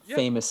Bond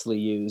famously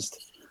used.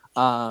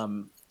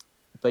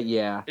 But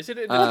yeah, Is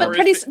it?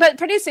 But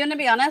pretty soon, to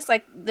be honest,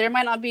 like there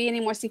might not be any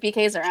more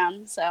CPKs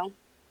around. So.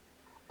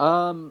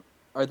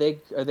 Are they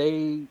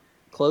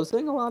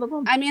closing, a lot of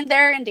them? I mean,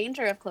 they're in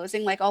danger of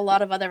closing, like a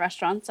lot of other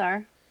restaurants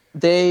are.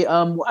 We've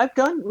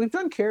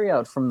done carry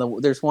out from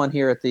there's one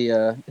here at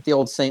the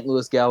old St.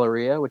 Louis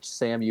Galleria, which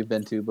Sam, you've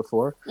been to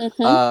before.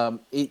 Mm-hmm.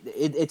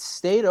 It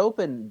stayed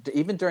open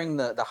even during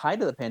the height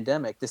of the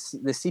pandemic. The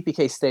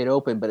CPK stayed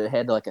open, but it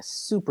had like a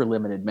super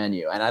limited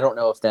menu, and I don't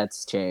know if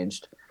that's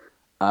changed.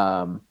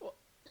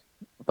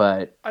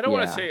 But I don't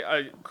want to say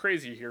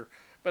crazy here,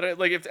 but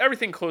like if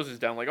everything closes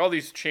down, like all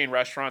these chain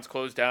restaurants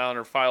close down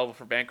or file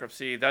for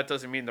bankruptcy, that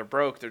doesn't mean they're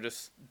broke. They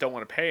just don't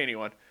want to pay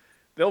anyone.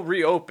 They'll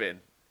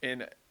reopen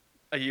in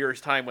a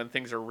year's time when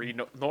things are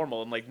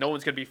normal and like no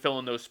one's gonna be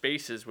filling those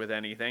spaces with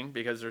anything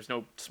because there's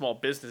no small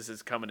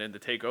businesses coming in to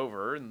take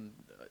over, and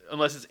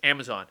unless it's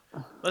Amazon,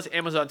 unless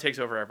Amazon takes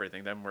over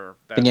everything, then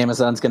I think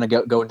Amazon's going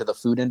to go into the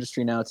food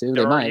industry now too.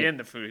 they're They already might. in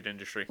the food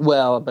industry.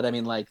 Well, but I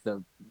mean,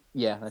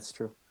 yeah, that's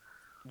true.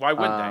 Why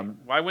wouldn't Um, they?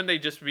 Why wouldn't they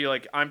just be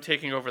like, I'm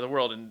taking over the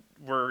world and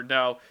we're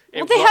now?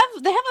 Well, they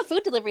have a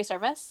food delivery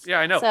service. Yeah,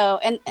 I know.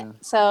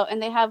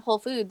 And they have Whole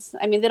Foods.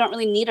 I mean, they don't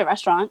really need a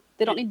restaurant.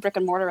 They don't need brick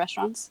and mortar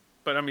restaurants.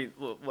 But I mean,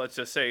 let's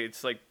just say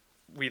it's like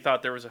we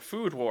thought there was a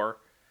food war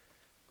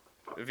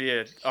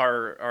via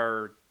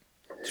our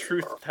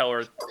truth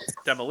teller,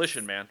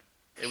 Demolition Man.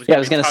 It was Yeah, I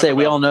was going to Taco say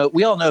we Bell.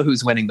 all know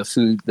who's winning the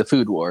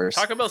food wars.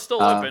 Taco Bell's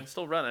still open,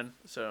 still running.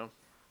 So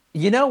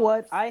You know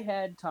what? I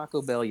had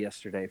Taco Bell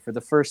yesterday for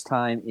the first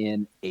time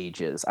in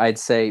ages. I'd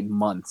say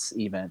months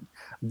even.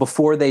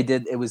 Before they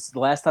did, it was the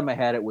last time I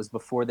had it was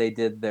before they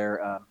did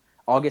their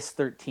August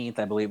 13th,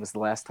 I believe was the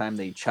last time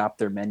they chopped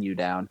their menu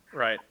down.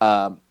 right.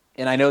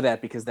 And I know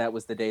that because that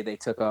was the day they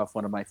took off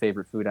one of my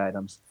favorite food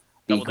items,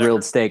 the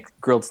Double-decker.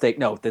 grilled steak.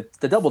 No, the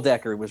double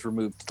decker was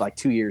removed like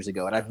 2 years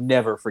ago, and I've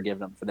never forgiven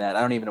them for that.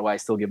 I don't even know why I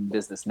still give them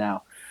business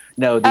now.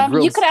 No, the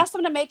grilled. You could ask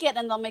them to make it,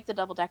 and they'll make the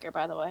double decker.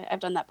 By the way, I've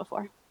done that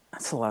before.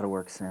 That's a lot of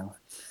work, Sam.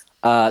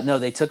 No,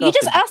 they took You off.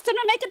 just asked them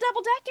to make a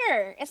double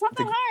decker. It's not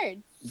that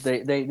hard.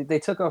 They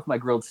took off my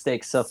grilled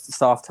steak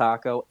soft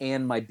taco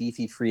and my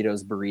beefy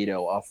Fritos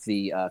burrito off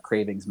the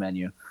Cravings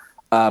menu.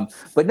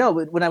 But no,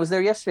 when I was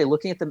there yesterday,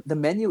 looking at the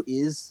menu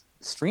is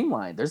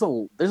streamlined. There's a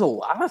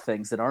lot of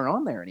things that aren't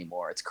on there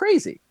anymore. It's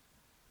crazy.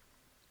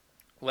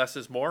 Less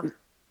is more.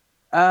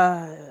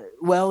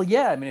 Well,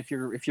 yeah. I mean, if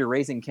you're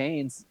raising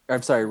canes, or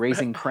I'm sorry,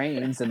 raising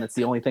cranes, and that's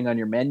the only thing on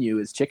your menu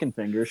is chicken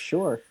fingers,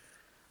 sure.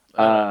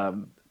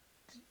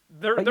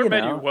 Their but,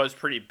 menu was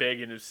pretty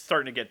big, and it was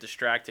starting to get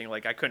distracting.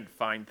 Like I couldn't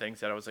find things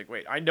that I was like,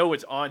 wait, I know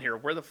it's on here.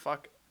 Where the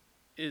fuck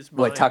is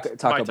my, What, Taco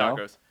my Bell?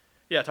 tacos?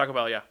 Yeah, Taco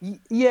Bell. Yeah.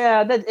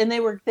 Yeah, and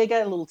they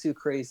got a little too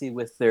crazy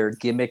with their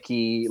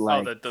gimmicky,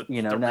 like the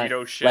not,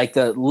 Dorito shit. like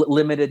the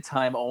limited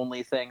time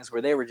only things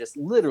where they were just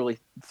literally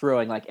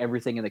throwing like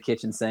everything in the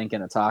kitchen sink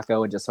in a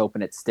taco and just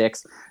hoping it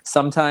sticks.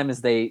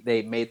 Sometimes they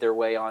made their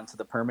way onto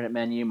the permanent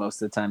menu.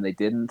 Most of the time they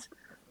didn't.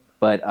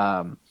 But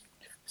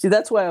see,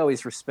 that's why I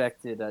always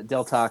respected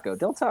Del Taco.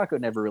 Del Taco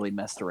never really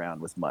messed around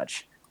with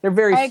much. There are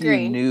very few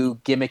agree. new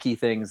gimmicky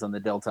things on the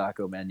Del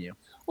Taco menu.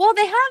 Well,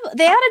 they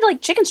added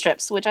like chicken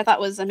strips, which I thought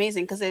was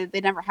amazing because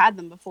they never had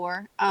them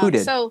before. Who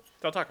did? So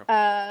Del Taco.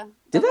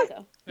 Did Del they?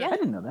 Taco. Yeah. Yeah, I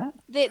didn't know that.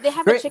 they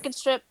have Great. a chicken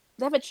strip.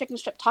 They have a chicken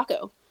strip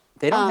taco.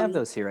 They don't have Um,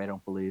 those here, I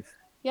don't believe.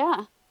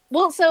 Yeah.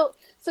 Well, so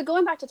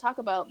going back to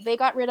Taco Bell, they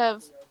got rid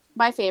of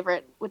my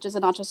favorite, which is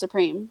a Nacho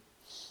Supreme,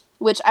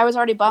 which I was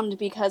already bummed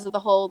because of the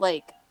whole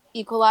like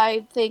E.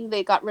 coli thing.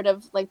 They got rid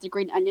of like the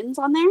green onions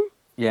on there.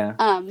 Yeah.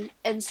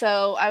 And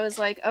so I was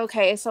like,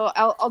 okay, so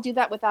I'll do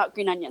that without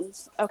green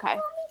onions. Okay.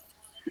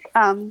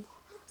 And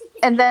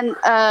then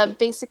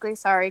basically,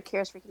 sorry,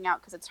 Kira's freaking out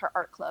because it's her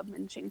art club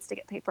and she needs to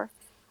get paper.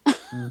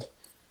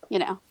 You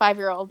know,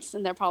 5-year-olds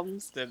and their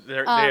problems. They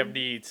have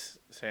needs,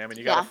 Sam, and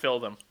you gotta yeah. fill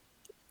them.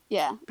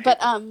 Yeah, but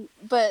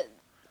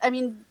I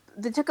mean,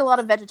 they took a lot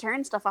of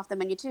vegetarian stuff off the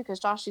menu too because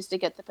Josh used to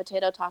get the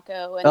potato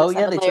taco and the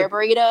seven-layer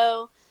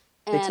burrito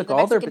and took the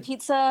all their Mexican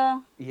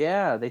pizza.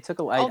 Yeah, they took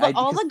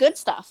All the good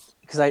stuff.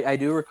 because I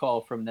do recall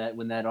from that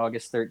when that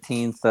August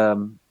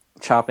 13th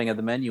chopping of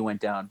the menu went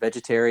down,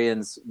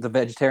 the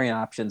vegetarian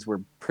options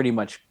were pretty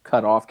much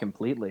cut off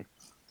completely,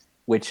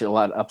 which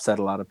upset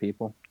a lot of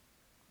people.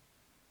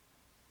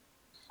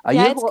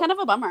 Yeah, it's kind of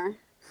a bummer.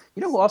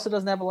 You know who also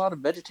doesn't have a lot of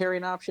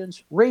vegetarian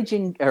options?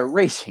 Raising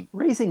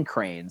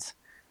Cranes.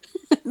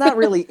 Not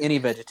really any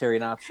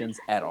vegetarian options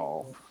at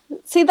all.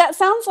 See, that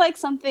sounds like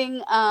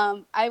something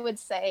I would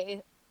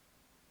say,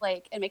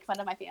 like, and make fun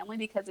of my family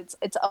because it's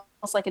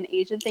almost like an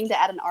Asian thing to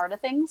add an R to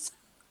things.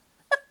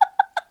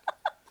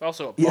 It's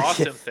also a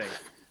Boston thing.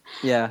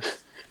 Yeah.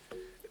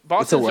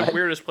 Boston's what? the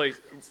weirdest place.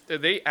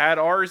 They add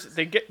R's.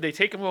 They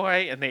take them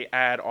away and they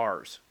add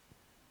R's.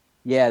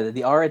 Yeah,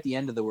 the R at the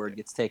end of the word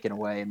gets taken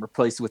away and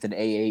replaced with an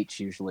AH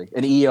usually.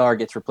 An ER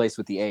gets replaced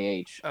with the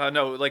AH.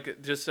 No,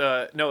 like just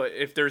no.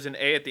 If there's an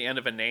A at the end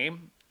of a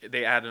name,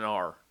 they add an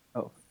R.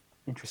 Oh,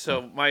 interesting.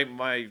 So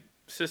my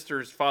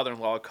sister's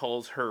father-in-law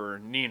calls her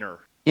Neener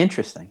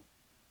Interesting.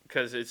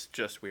 because it's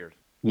just weird.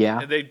 Yeah.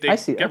 And they I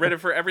see. get Okay. rid of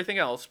it for everything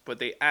else, but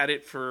they add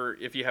it for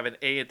if you have an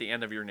A at the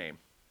end of your name.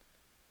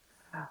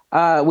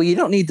 Well, you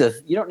don't need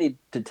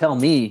to tell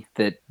me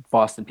that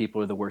Boston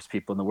people are the worst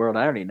people in the world.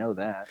 I already know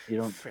that. You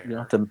don't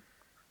have to.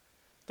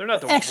 They're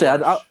not the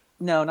Actually, worst.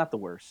 no, not the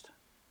worst.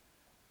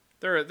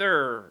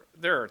 They're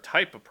a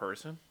type of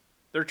person.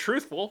 They're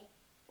truthful.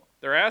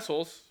 They're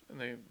assholes, and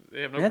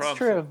they have no That's problem.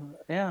 true.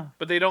 Yeah,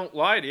 But they don't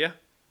lie to you.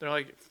 They're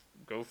like,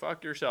 go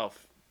fuck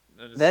yourself.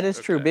 And it's that is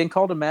true. okay. Being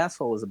called a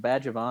asshole is a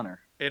badge of honor.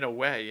 In a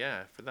way,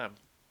 yeah, for them.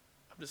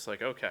 I'm just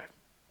like, okay.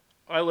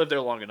 I lived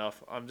there long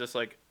enough. I'm just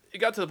like, it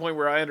got to the point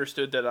where I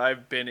understood that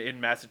I've been in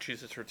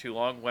Massachusetts for too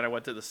long when I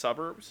went to the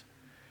suburbs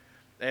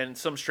and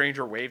some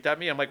stranger waved at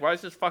me. I'm like, why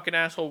is this fucking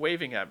asshole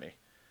waving at me?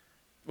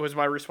 was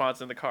my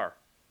response in the car.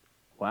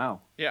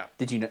 Wow. Yeah.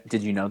 Did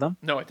you know them?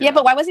 No, I did Yeah, not.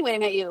 but why was he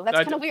waving at you? That's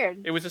I kind of d-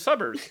 weird. It was the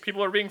suburbs.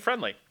 People are being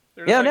friendly.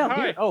 They're Yeah, just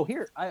no. like, hi.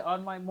 Here. I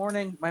on my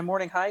morning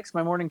hikes,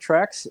 my morning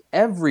treks.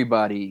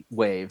 Everybody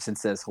waves and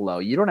says hello.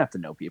 You don't have to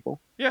know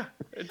people. Yeah.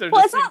 They're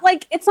Well, just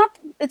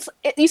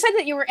you said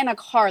that you were in a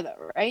car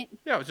though, right?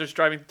 Yeah, I was just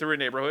driving through a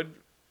neighborhood.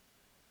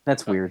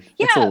 That's weird.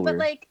 Yeah, That's a little but weird.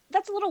 like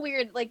that's a little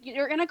weird. Like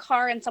you're in a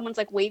car and someone's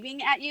like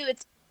waving at you.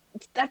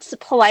 That's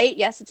polite.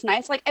 Yes, it's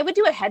nice. Like I would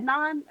do a head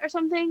nod or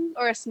something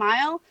or a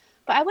smile,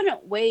 but I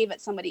wouldn't wave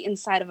at somebody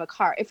inside of a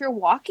car. If you're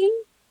walking,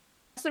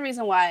 that's the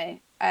reason why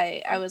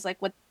I was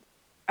like, what?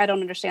 I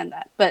don't understand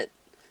that. But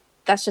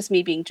that's just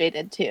me being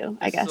jaded too,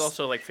 I guess. This is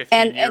also like 15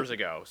 And- years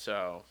ago,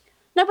 so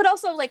No, but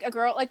also like a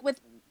girl, like with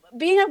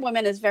being a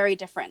woman is very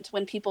different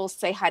when people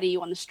say hi to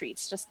you on the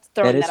streets. Just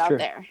throwing That is that out true.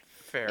 there.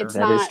 fair. It's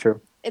That is not-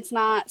 true. It's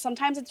not.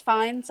 Sometimes it's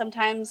fine.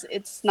 Sometimes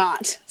it's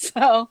not.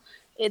 So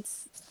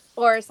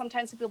or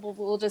sometimes people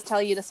will just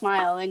tell you to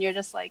smile, and you're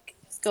just like,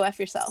 go f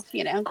yourself.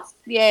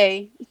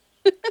 Yay.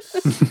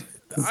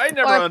 I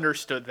never or-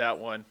 understood that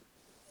one.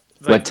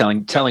 Like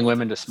telling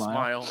women to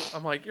smile.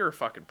 I'm like, you're a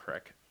fucking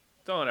prick.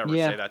 Don't ever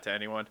Yeah. say that to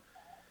anyone.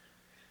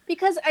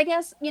 Because I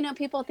guess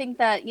people think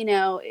that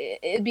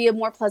it'd be a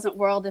more pleasant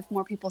world if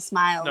more people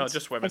smiled. No,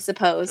 just women. I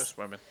suppose. Just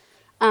women.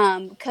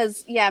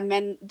 Because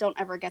men don't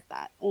ever get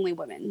that. Only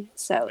women.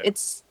 So Yeah.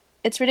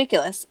 it's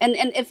ridiculous. And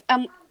if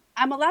I'm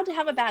allowed to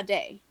have a bad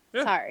day.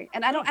 Yeah. Sorry,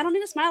 and I don't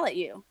need to smile at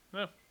you.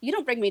 No. You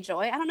don't bring me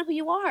joy. I don't know who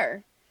you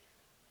are.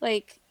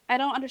 Like I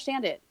don't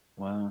understand it.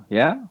 Wow.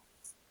 Yeah.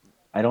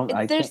 I don't.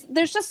 I can't.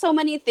 There's just so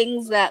many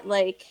things that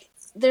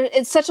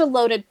it's such a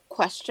loaded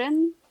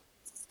question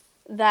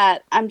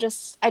that I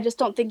just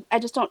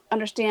don't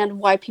understand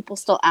why people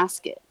still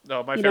ask it.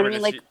 No, my You know what I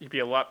favorite mean? is you'd be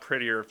a lot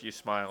prettier if you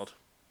smiled.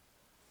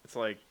 It's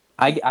like,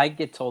 I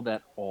get told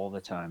that all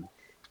the time.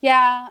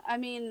 Yeah, I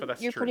mean, But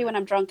that's you're true. pretty when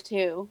I'm drunk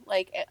too.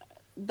 Like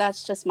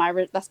that's just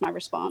that's my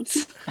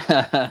response.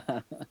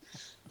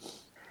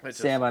 it's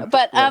Sam, I'm,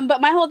 But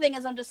my whole thing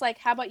is I'm just like,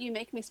 how about you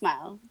make me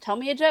smile? Tell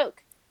me a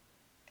joke.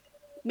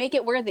 Make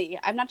it worthy.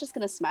 I'm not just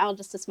gonna smile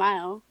just to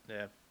smile.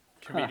 yeah,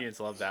 comedians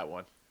love that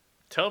one.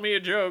 Tell me a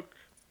joke.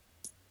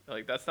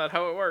 Like, that's not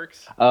how it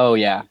works. oh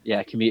yeah,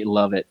 comedian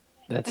love it.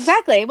 That's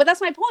Exactly, but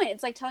that's my point.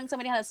 It's like telling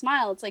somebody how to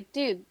smile. It's like,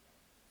 dude,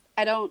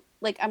 I'm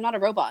not a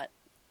robot.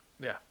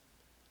 Yeah.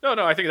 No,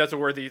 I think that's a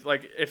worthy,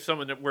 like, if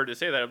someone were to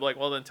say that, I'd be like,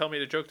 well, then tell me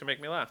the joke to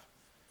make me laugh.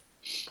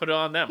 Put it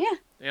on them. Yeah.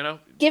 You know?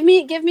 Give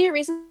me a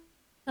reason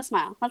to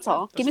smile. That's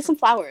all. That's Give me fine. some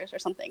flowers or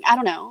something. I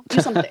don't know.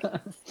 Do something.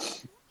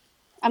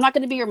 I'm not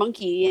going to be your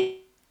monkey.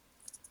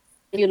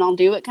 And I'll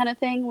do it kind of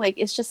thing. Like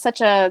it's just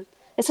such a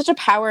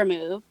power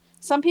move.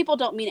 Some people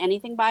don't mean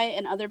anything by it,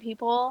 and other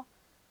people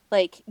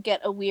like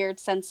get a weird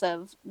sense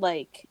of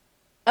like,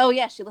 oh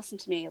yeah, she listened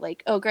to me.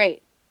 Like, oh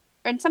great.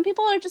 And some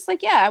people are just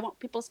like, yeah, I want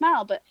people to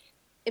smile. But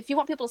if you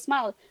want people to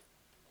smile,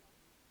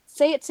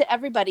 say it to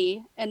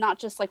everybody and not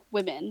just like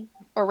women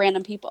or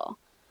random people.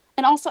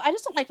 And also, I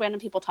just don't like random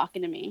people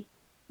talking to me.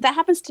 That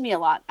happens to me a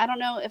lot. I don't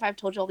know if I've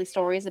told you all these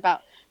stories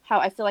about how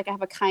I feel like I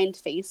have a kind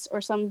face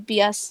or some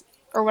BS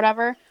or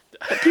whatever.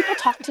 But people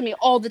talk to me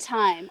all the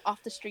time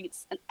off the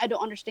streets, and I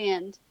don't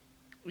understand.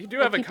 You do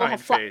Like, have a people kind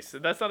have face,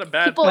 and that's not a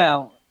bad people-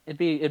 Well, it'd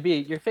be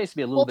your face would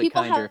be a little Well, bit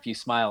people kinder have- if you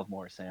smiled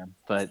more, Sam.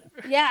 But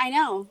Yeah, I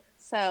know.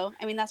 So,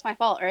 I mean, that's my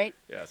fault, right?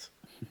 Yes.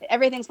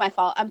 Everything's my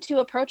fault. I'm too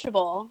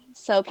approachable,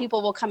 so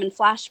people will come and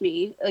flash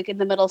me, like in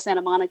the middle of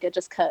Santa Monica,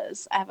 just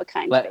because I have a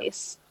kind Let-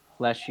 face.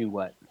 flash you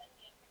what?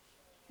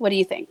 What do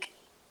you think?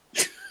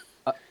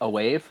 A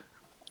wave?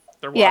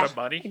 They're Yeah. water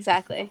money.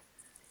 Exactly.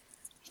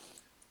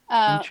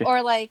 Interesting.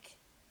 Or like,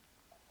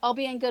 I'll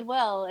be in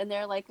Goodwill, and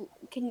they're like,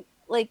 can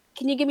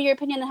you give me your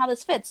opinion on how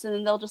this fits? And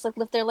then they'll just like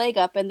lift their leg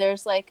up, and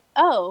there's like,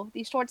 oh,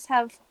 these shorts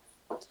have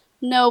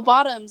no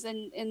bottoms,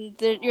 and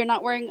you're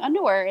not wearing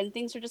underwear, and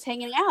things are just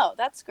hanging out.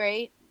 That's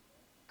great.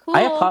 Cool.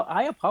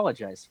 I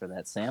apologize for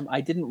that, Sam.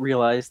 I didn't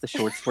realize the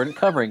shorts weren't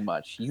covering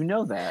much. You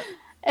know that.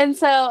 And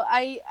so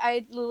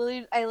I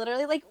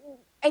literally like,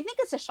 I think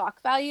it's a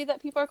shock value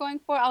that people are going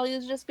for. I'll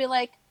usually just be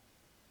like,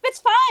 it's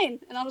fine,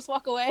 and I'll just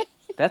walk away.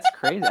 That's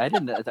crazy. I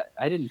didn't.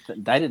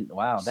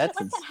 Wow, Shit that's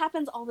like that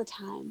happens all the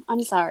time.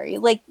 I'm sorry.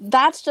 Like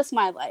that's just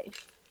my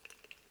life.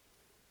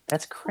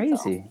 that's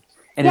crazy.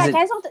 And Yeah, is it,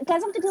 guys don't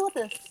have to deal with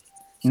this.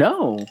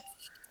 no,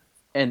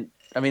 and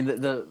I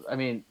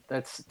mean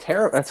that's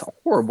terrible. That's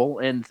horrible.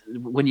 And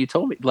when you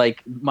told me,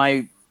 like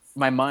my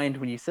mind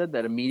when you said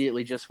that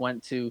immediately just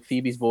went to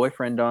Phoebe's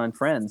boyfriend on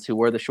Friends, who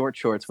wore the short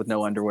shorts with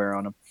no underwear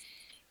on him,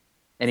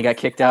 and he got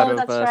kicked out of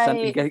that's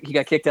right. he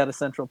got kicked out of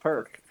Central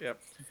Perk.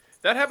 Yep.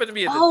 That happened to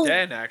me at the Oh.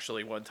 den,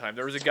 actually, one time.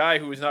 There was a guy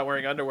who was not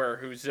wearing underwear,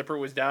 whose zipper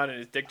was down, and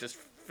his dick just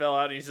fell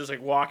out, and he's just,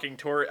 like, walking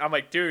toward it. I'm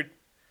like, dude.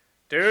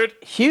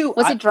 Hugh,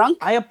 Was he drunk?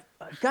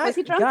 Guys,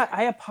 he drunk?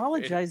 I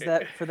apologize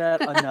for that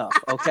enough.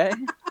 Okay.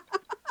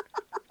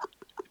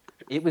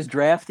 It was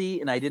drafty,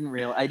 and I didn't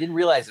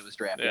realize it was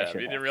drafty. I Yeah, should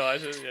you have. didn't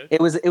realize it? Yeah.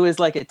 It was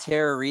like a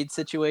Tara Reid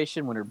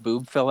situation when her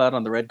boob fell out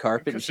on the red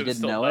carpet and Because she she was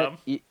didn't still know numb.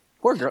 it.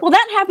 Poor girl. Well,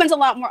 that happens a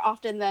lot more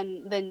often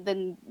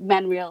than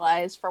men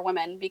realize for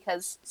women,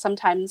 because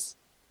sometimes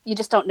you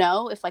just don't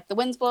know if like the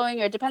wind's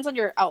blowing, or it depends on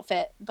your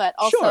outfit. But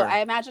also, Sure. I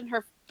imagine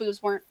her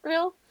boobs weren't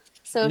real,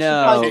 so No,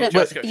 she probably She couldn't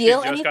just got- she feel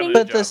just got anything. the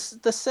But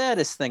job. the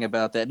saddest thing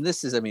about that, and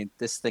this is, I mean,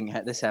 this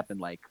happened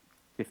like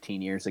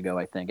 15 years ago.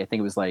 I think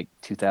it was like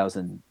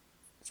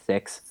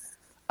 2006.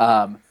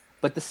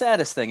 But the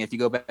saddest thing, if you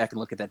go back and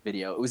look at that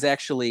video, it was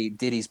actually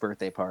Diddy's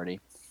birthday party,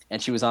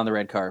 and she was on the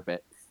red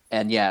carpet.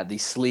 And yeah, the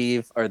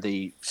sleeve or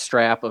the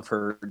strap of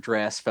her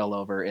dress fell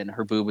over and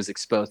her boob was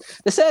exposed.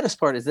 The saddest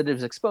part is that it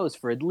was exposed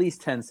for at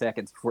least 10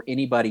 seconds before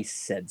anybody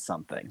said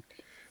something.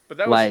 But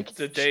that was Like-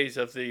 the days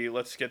of the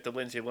let's get the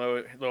Lindsay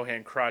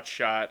Lohan crotch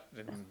shot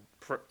and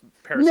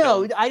Paris No,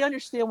 Hilton. I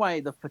understand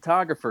why the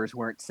photographers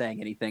weren't saying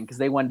anything because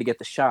they wanted to get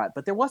the shot.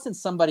 But there wasn't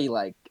somebody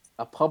like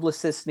a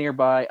publicist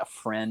nearby, a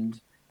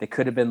friend that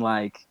could have been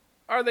like,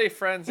 Are they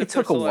friends It if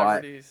they're took a while.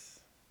 celebrities?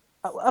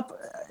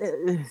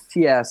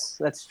 yes,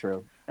 that's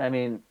true. I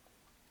mean,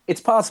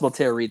 it's possible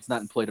Tara Reid's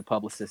not employed a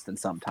publicist in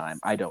some time.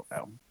 I don't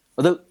know.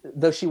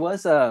 Though she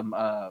was,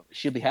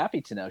 she'll be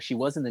happy to know she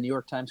was in the New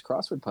York Times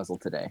crossword puzzle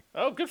today.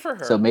 Oh, good for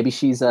her. So maybe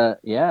she's, maybe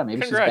she's back in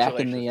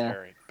Congratulations, the,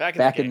 Terry. Back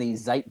in the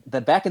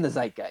game. back in the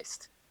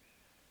zeitgeist.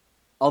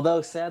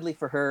 Although sadly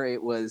for her,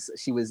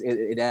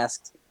 it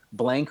asked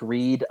blank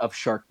Reid of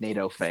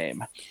Sharknado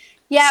fame.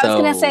 Yeah, I was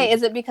gonna So- say,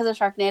 is it because of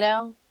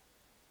Sharknado?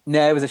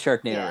 No, it was a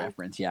Sharknado Yeah.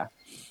 reference. Yeah.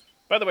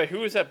 By the way,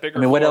 who is that bigger?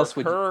 I mean, what for, else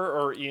would you- her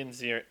or Ian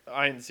Ziering?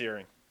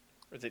 Or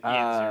is it Ian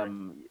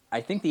Ziering?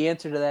 I think the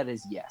answer to that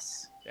is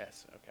yes.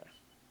 Yes. Okay.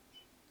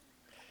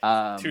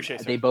 Touche, sir.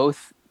 They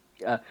both.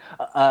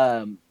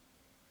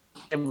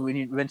 And when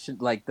you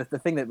mentioned like the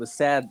thing that was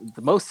sad,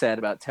 the most sad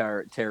about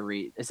Tara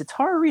Reid, is it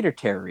Tara Reid or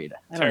Tara Reid?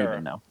 I don't Tara.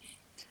 even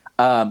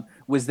know.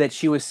 Was that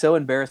she was so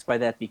embarrassed by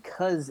that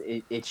because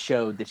it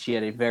showed that she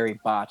had a very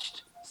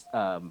botched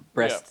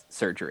breast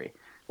surgery.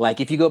 Like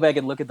if you go back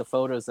and look at the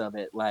photos of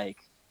it, like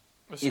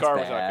The scar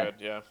was bad. not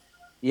good. Yeah.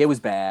 it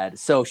was bad.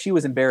 So she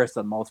was embarrassed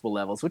on multiple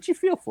levels, which you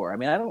feel for. I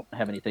mean, I don't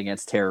have anything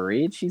against Tara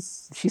Reid.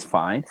 She's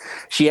fine.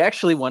 She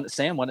actually won,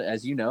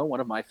 as you know,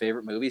 one of my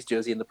favorite movies,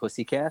 Josie and the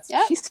Pussycats.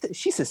 Yep.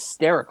 She's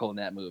hysterical in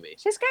that movie.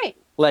 She's great.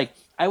 Like,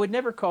 I would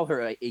never call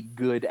her a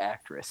good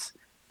actress,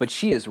 but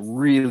she is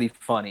really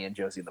funny in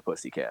Josie and the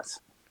Pussycats.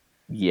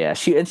 Yeah,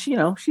 she's She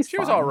was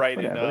fine, all right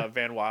whatever. in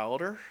Van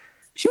Wilder.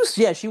 She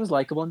was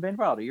likable in Van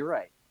Wilder. You're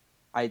right.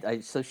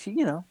 So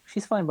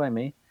she's fine by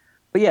me.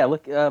 But yeah,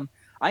 look, Ian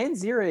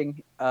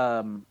Ziering.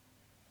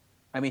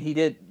 I mean, he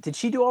did. Did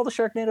she do all the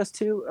Sharknadoes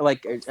too?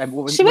 Like,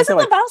 She was in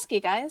like,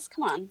 Lebowski, guys.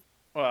 Come on.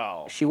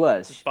 Well, she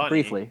was Bunny.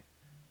 briefly,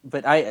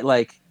 but Ian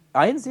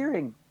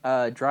Ziering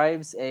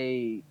drives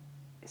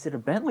is it a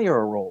Bentley or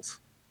a Rolls?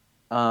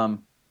 I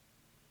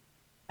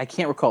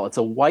can't recall. It's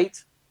a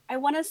white. I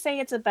want to say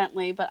it's a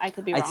Bentley, but I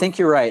could be I wrong. think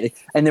you're right.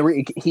 And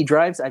he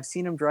drives. I've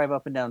seen him drive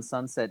up and down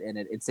Sunset in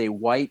it. It's a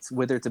white,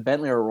 whether it's a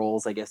Bentley or a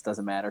Rolls, I guess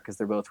doesn't matter because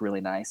they're both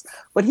really nice.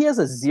 But he has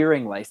a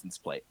Ziering license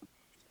plate.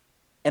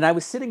 And I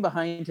was sitting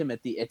behind him at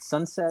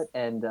Sunset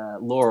and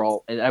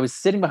Laurel, and I was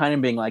sitting behind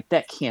him being like,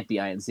 that can't be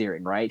Ian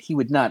Ziering, right? He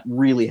would not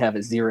really have a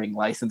Ziering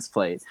license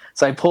plate.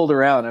 So I pulled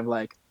around. I'm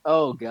like,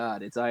 oh,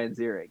 God, it's Ian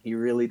Ziering. He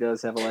really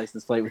does have a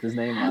license plate with his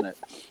name on it.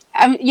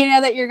 You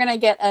know that you're going to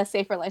get a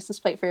safer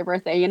license plate for your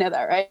birthday. You know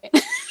that, right?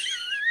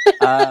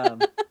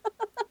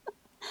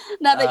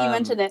 Now that you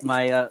mention it.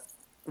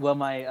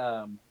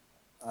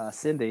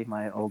 Cindy,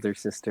 my older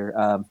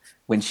sister,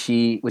 when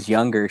she was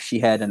younger, she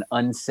had an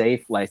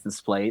unsafe license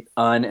plate,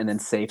 and then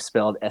safe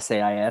spelled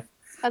SAIF.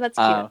 Oh, that's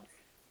cute.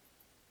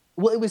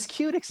 Well, it was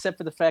cute except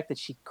for the fact that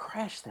she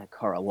crashed that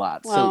car a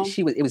lot. Wow. So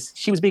she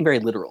was being very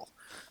literal.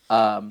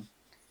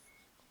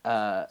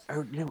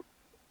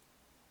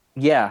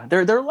 Yeah,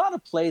 there are a lot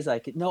of plays I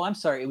could. No, I'm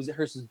sorry.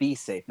 Hers was Be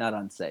Safe, not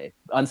Unsafe.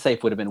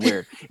 Unsafe would have been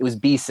weird. It was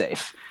Be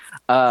Safe,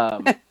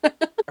 or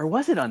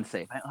was it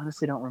Unsafe? I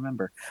honestly don't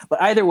remember.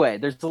 But either way,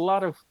 there's a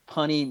lot of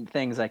punny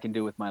things I can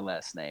do with my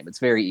last name. It's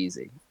very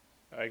easy.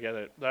 I get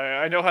it.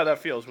 I know how that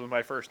feels with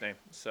my first name.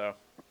 So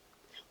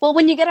Well,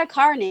 when you get a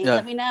car name, Yeah.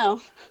 let me know.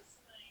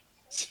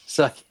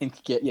 So I can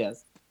get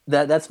yes.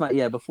 That's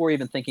my Before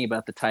even thinking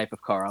about the type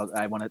of car,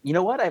 I want to. You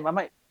know what? I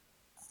might.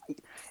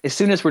 As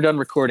soon as we're done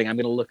recording, I'm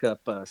going to look up,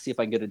 see if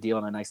I can get a deal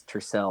on a nice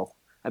Tercel.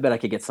 I bet I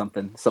could get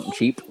something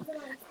cheap.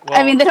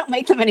 I mean, they don't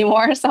make them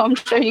anymore, so I'm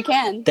sure you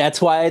can.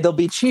 That's why they'll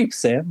be cheap,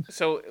 Sam.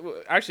 So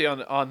actually,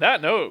 on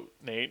that note,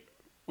 Nate,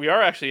 we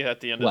are actually at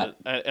the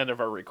end of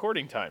our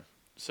recording time.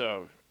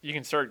 So you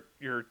can start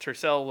your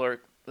Tercel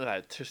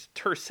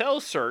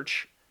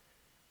search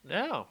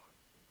now,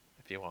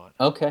 if you want.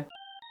 Okay.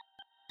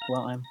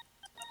 Well, I'm.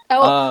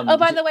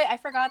 By the way, I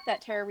forgot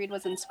that Tara Reid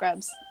was in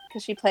Scrubs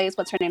because she plays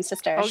what's her name's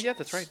sister. Oh yeah,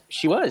 that's right.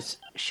 She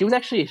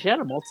had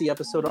a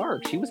multi-episode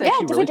arc. She was Yeah,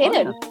 actually 'cause really they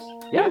dated.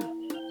 fun. Yeah.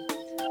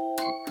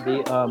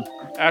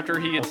 After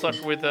he had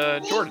slept with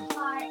Jordan.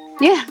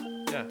 Yeah.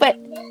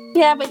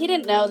 Yeah. But he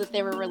didn't know that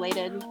they were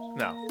related.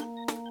 No.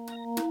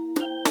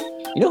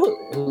 You know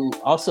who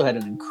also had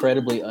an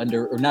incredibly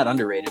not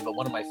underrated, but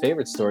one of my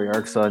favorite story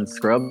arcs on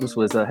Scrubs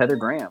was Heather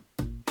Graham.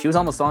 She was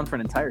almost on for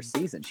an entire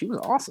season. She was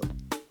awesome.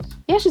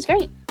 Yeah, she's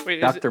great. Wait,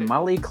 Dr.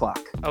 Molly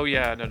Clark. Oh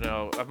yeah,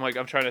 no.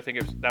 I'm trying to think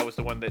if that was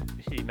the one that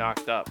he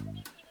knocked up.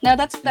 No,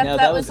 that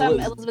that was was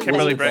Elizabeth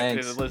Kimberly Banks.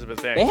 Banks and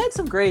Elizabeth They Banks. had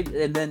some great,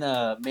 and then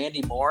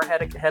Mandy Moore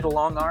had a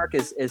long arc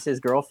as his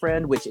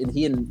girlfriend, which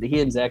she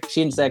and Zach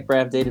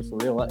Braff dated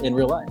in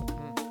real life.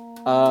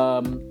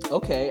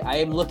 Okay, I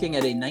am looking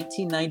at a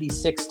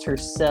 1996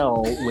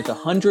 Tercel with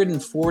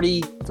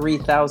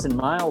 143,000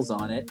 miles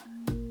on it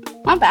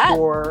Not bad.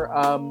 for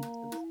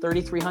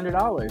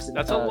 $3,300.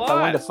 That's a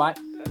lot.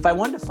 If I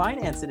wanted to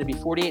finance it, it'd be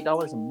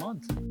 $48 a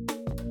month.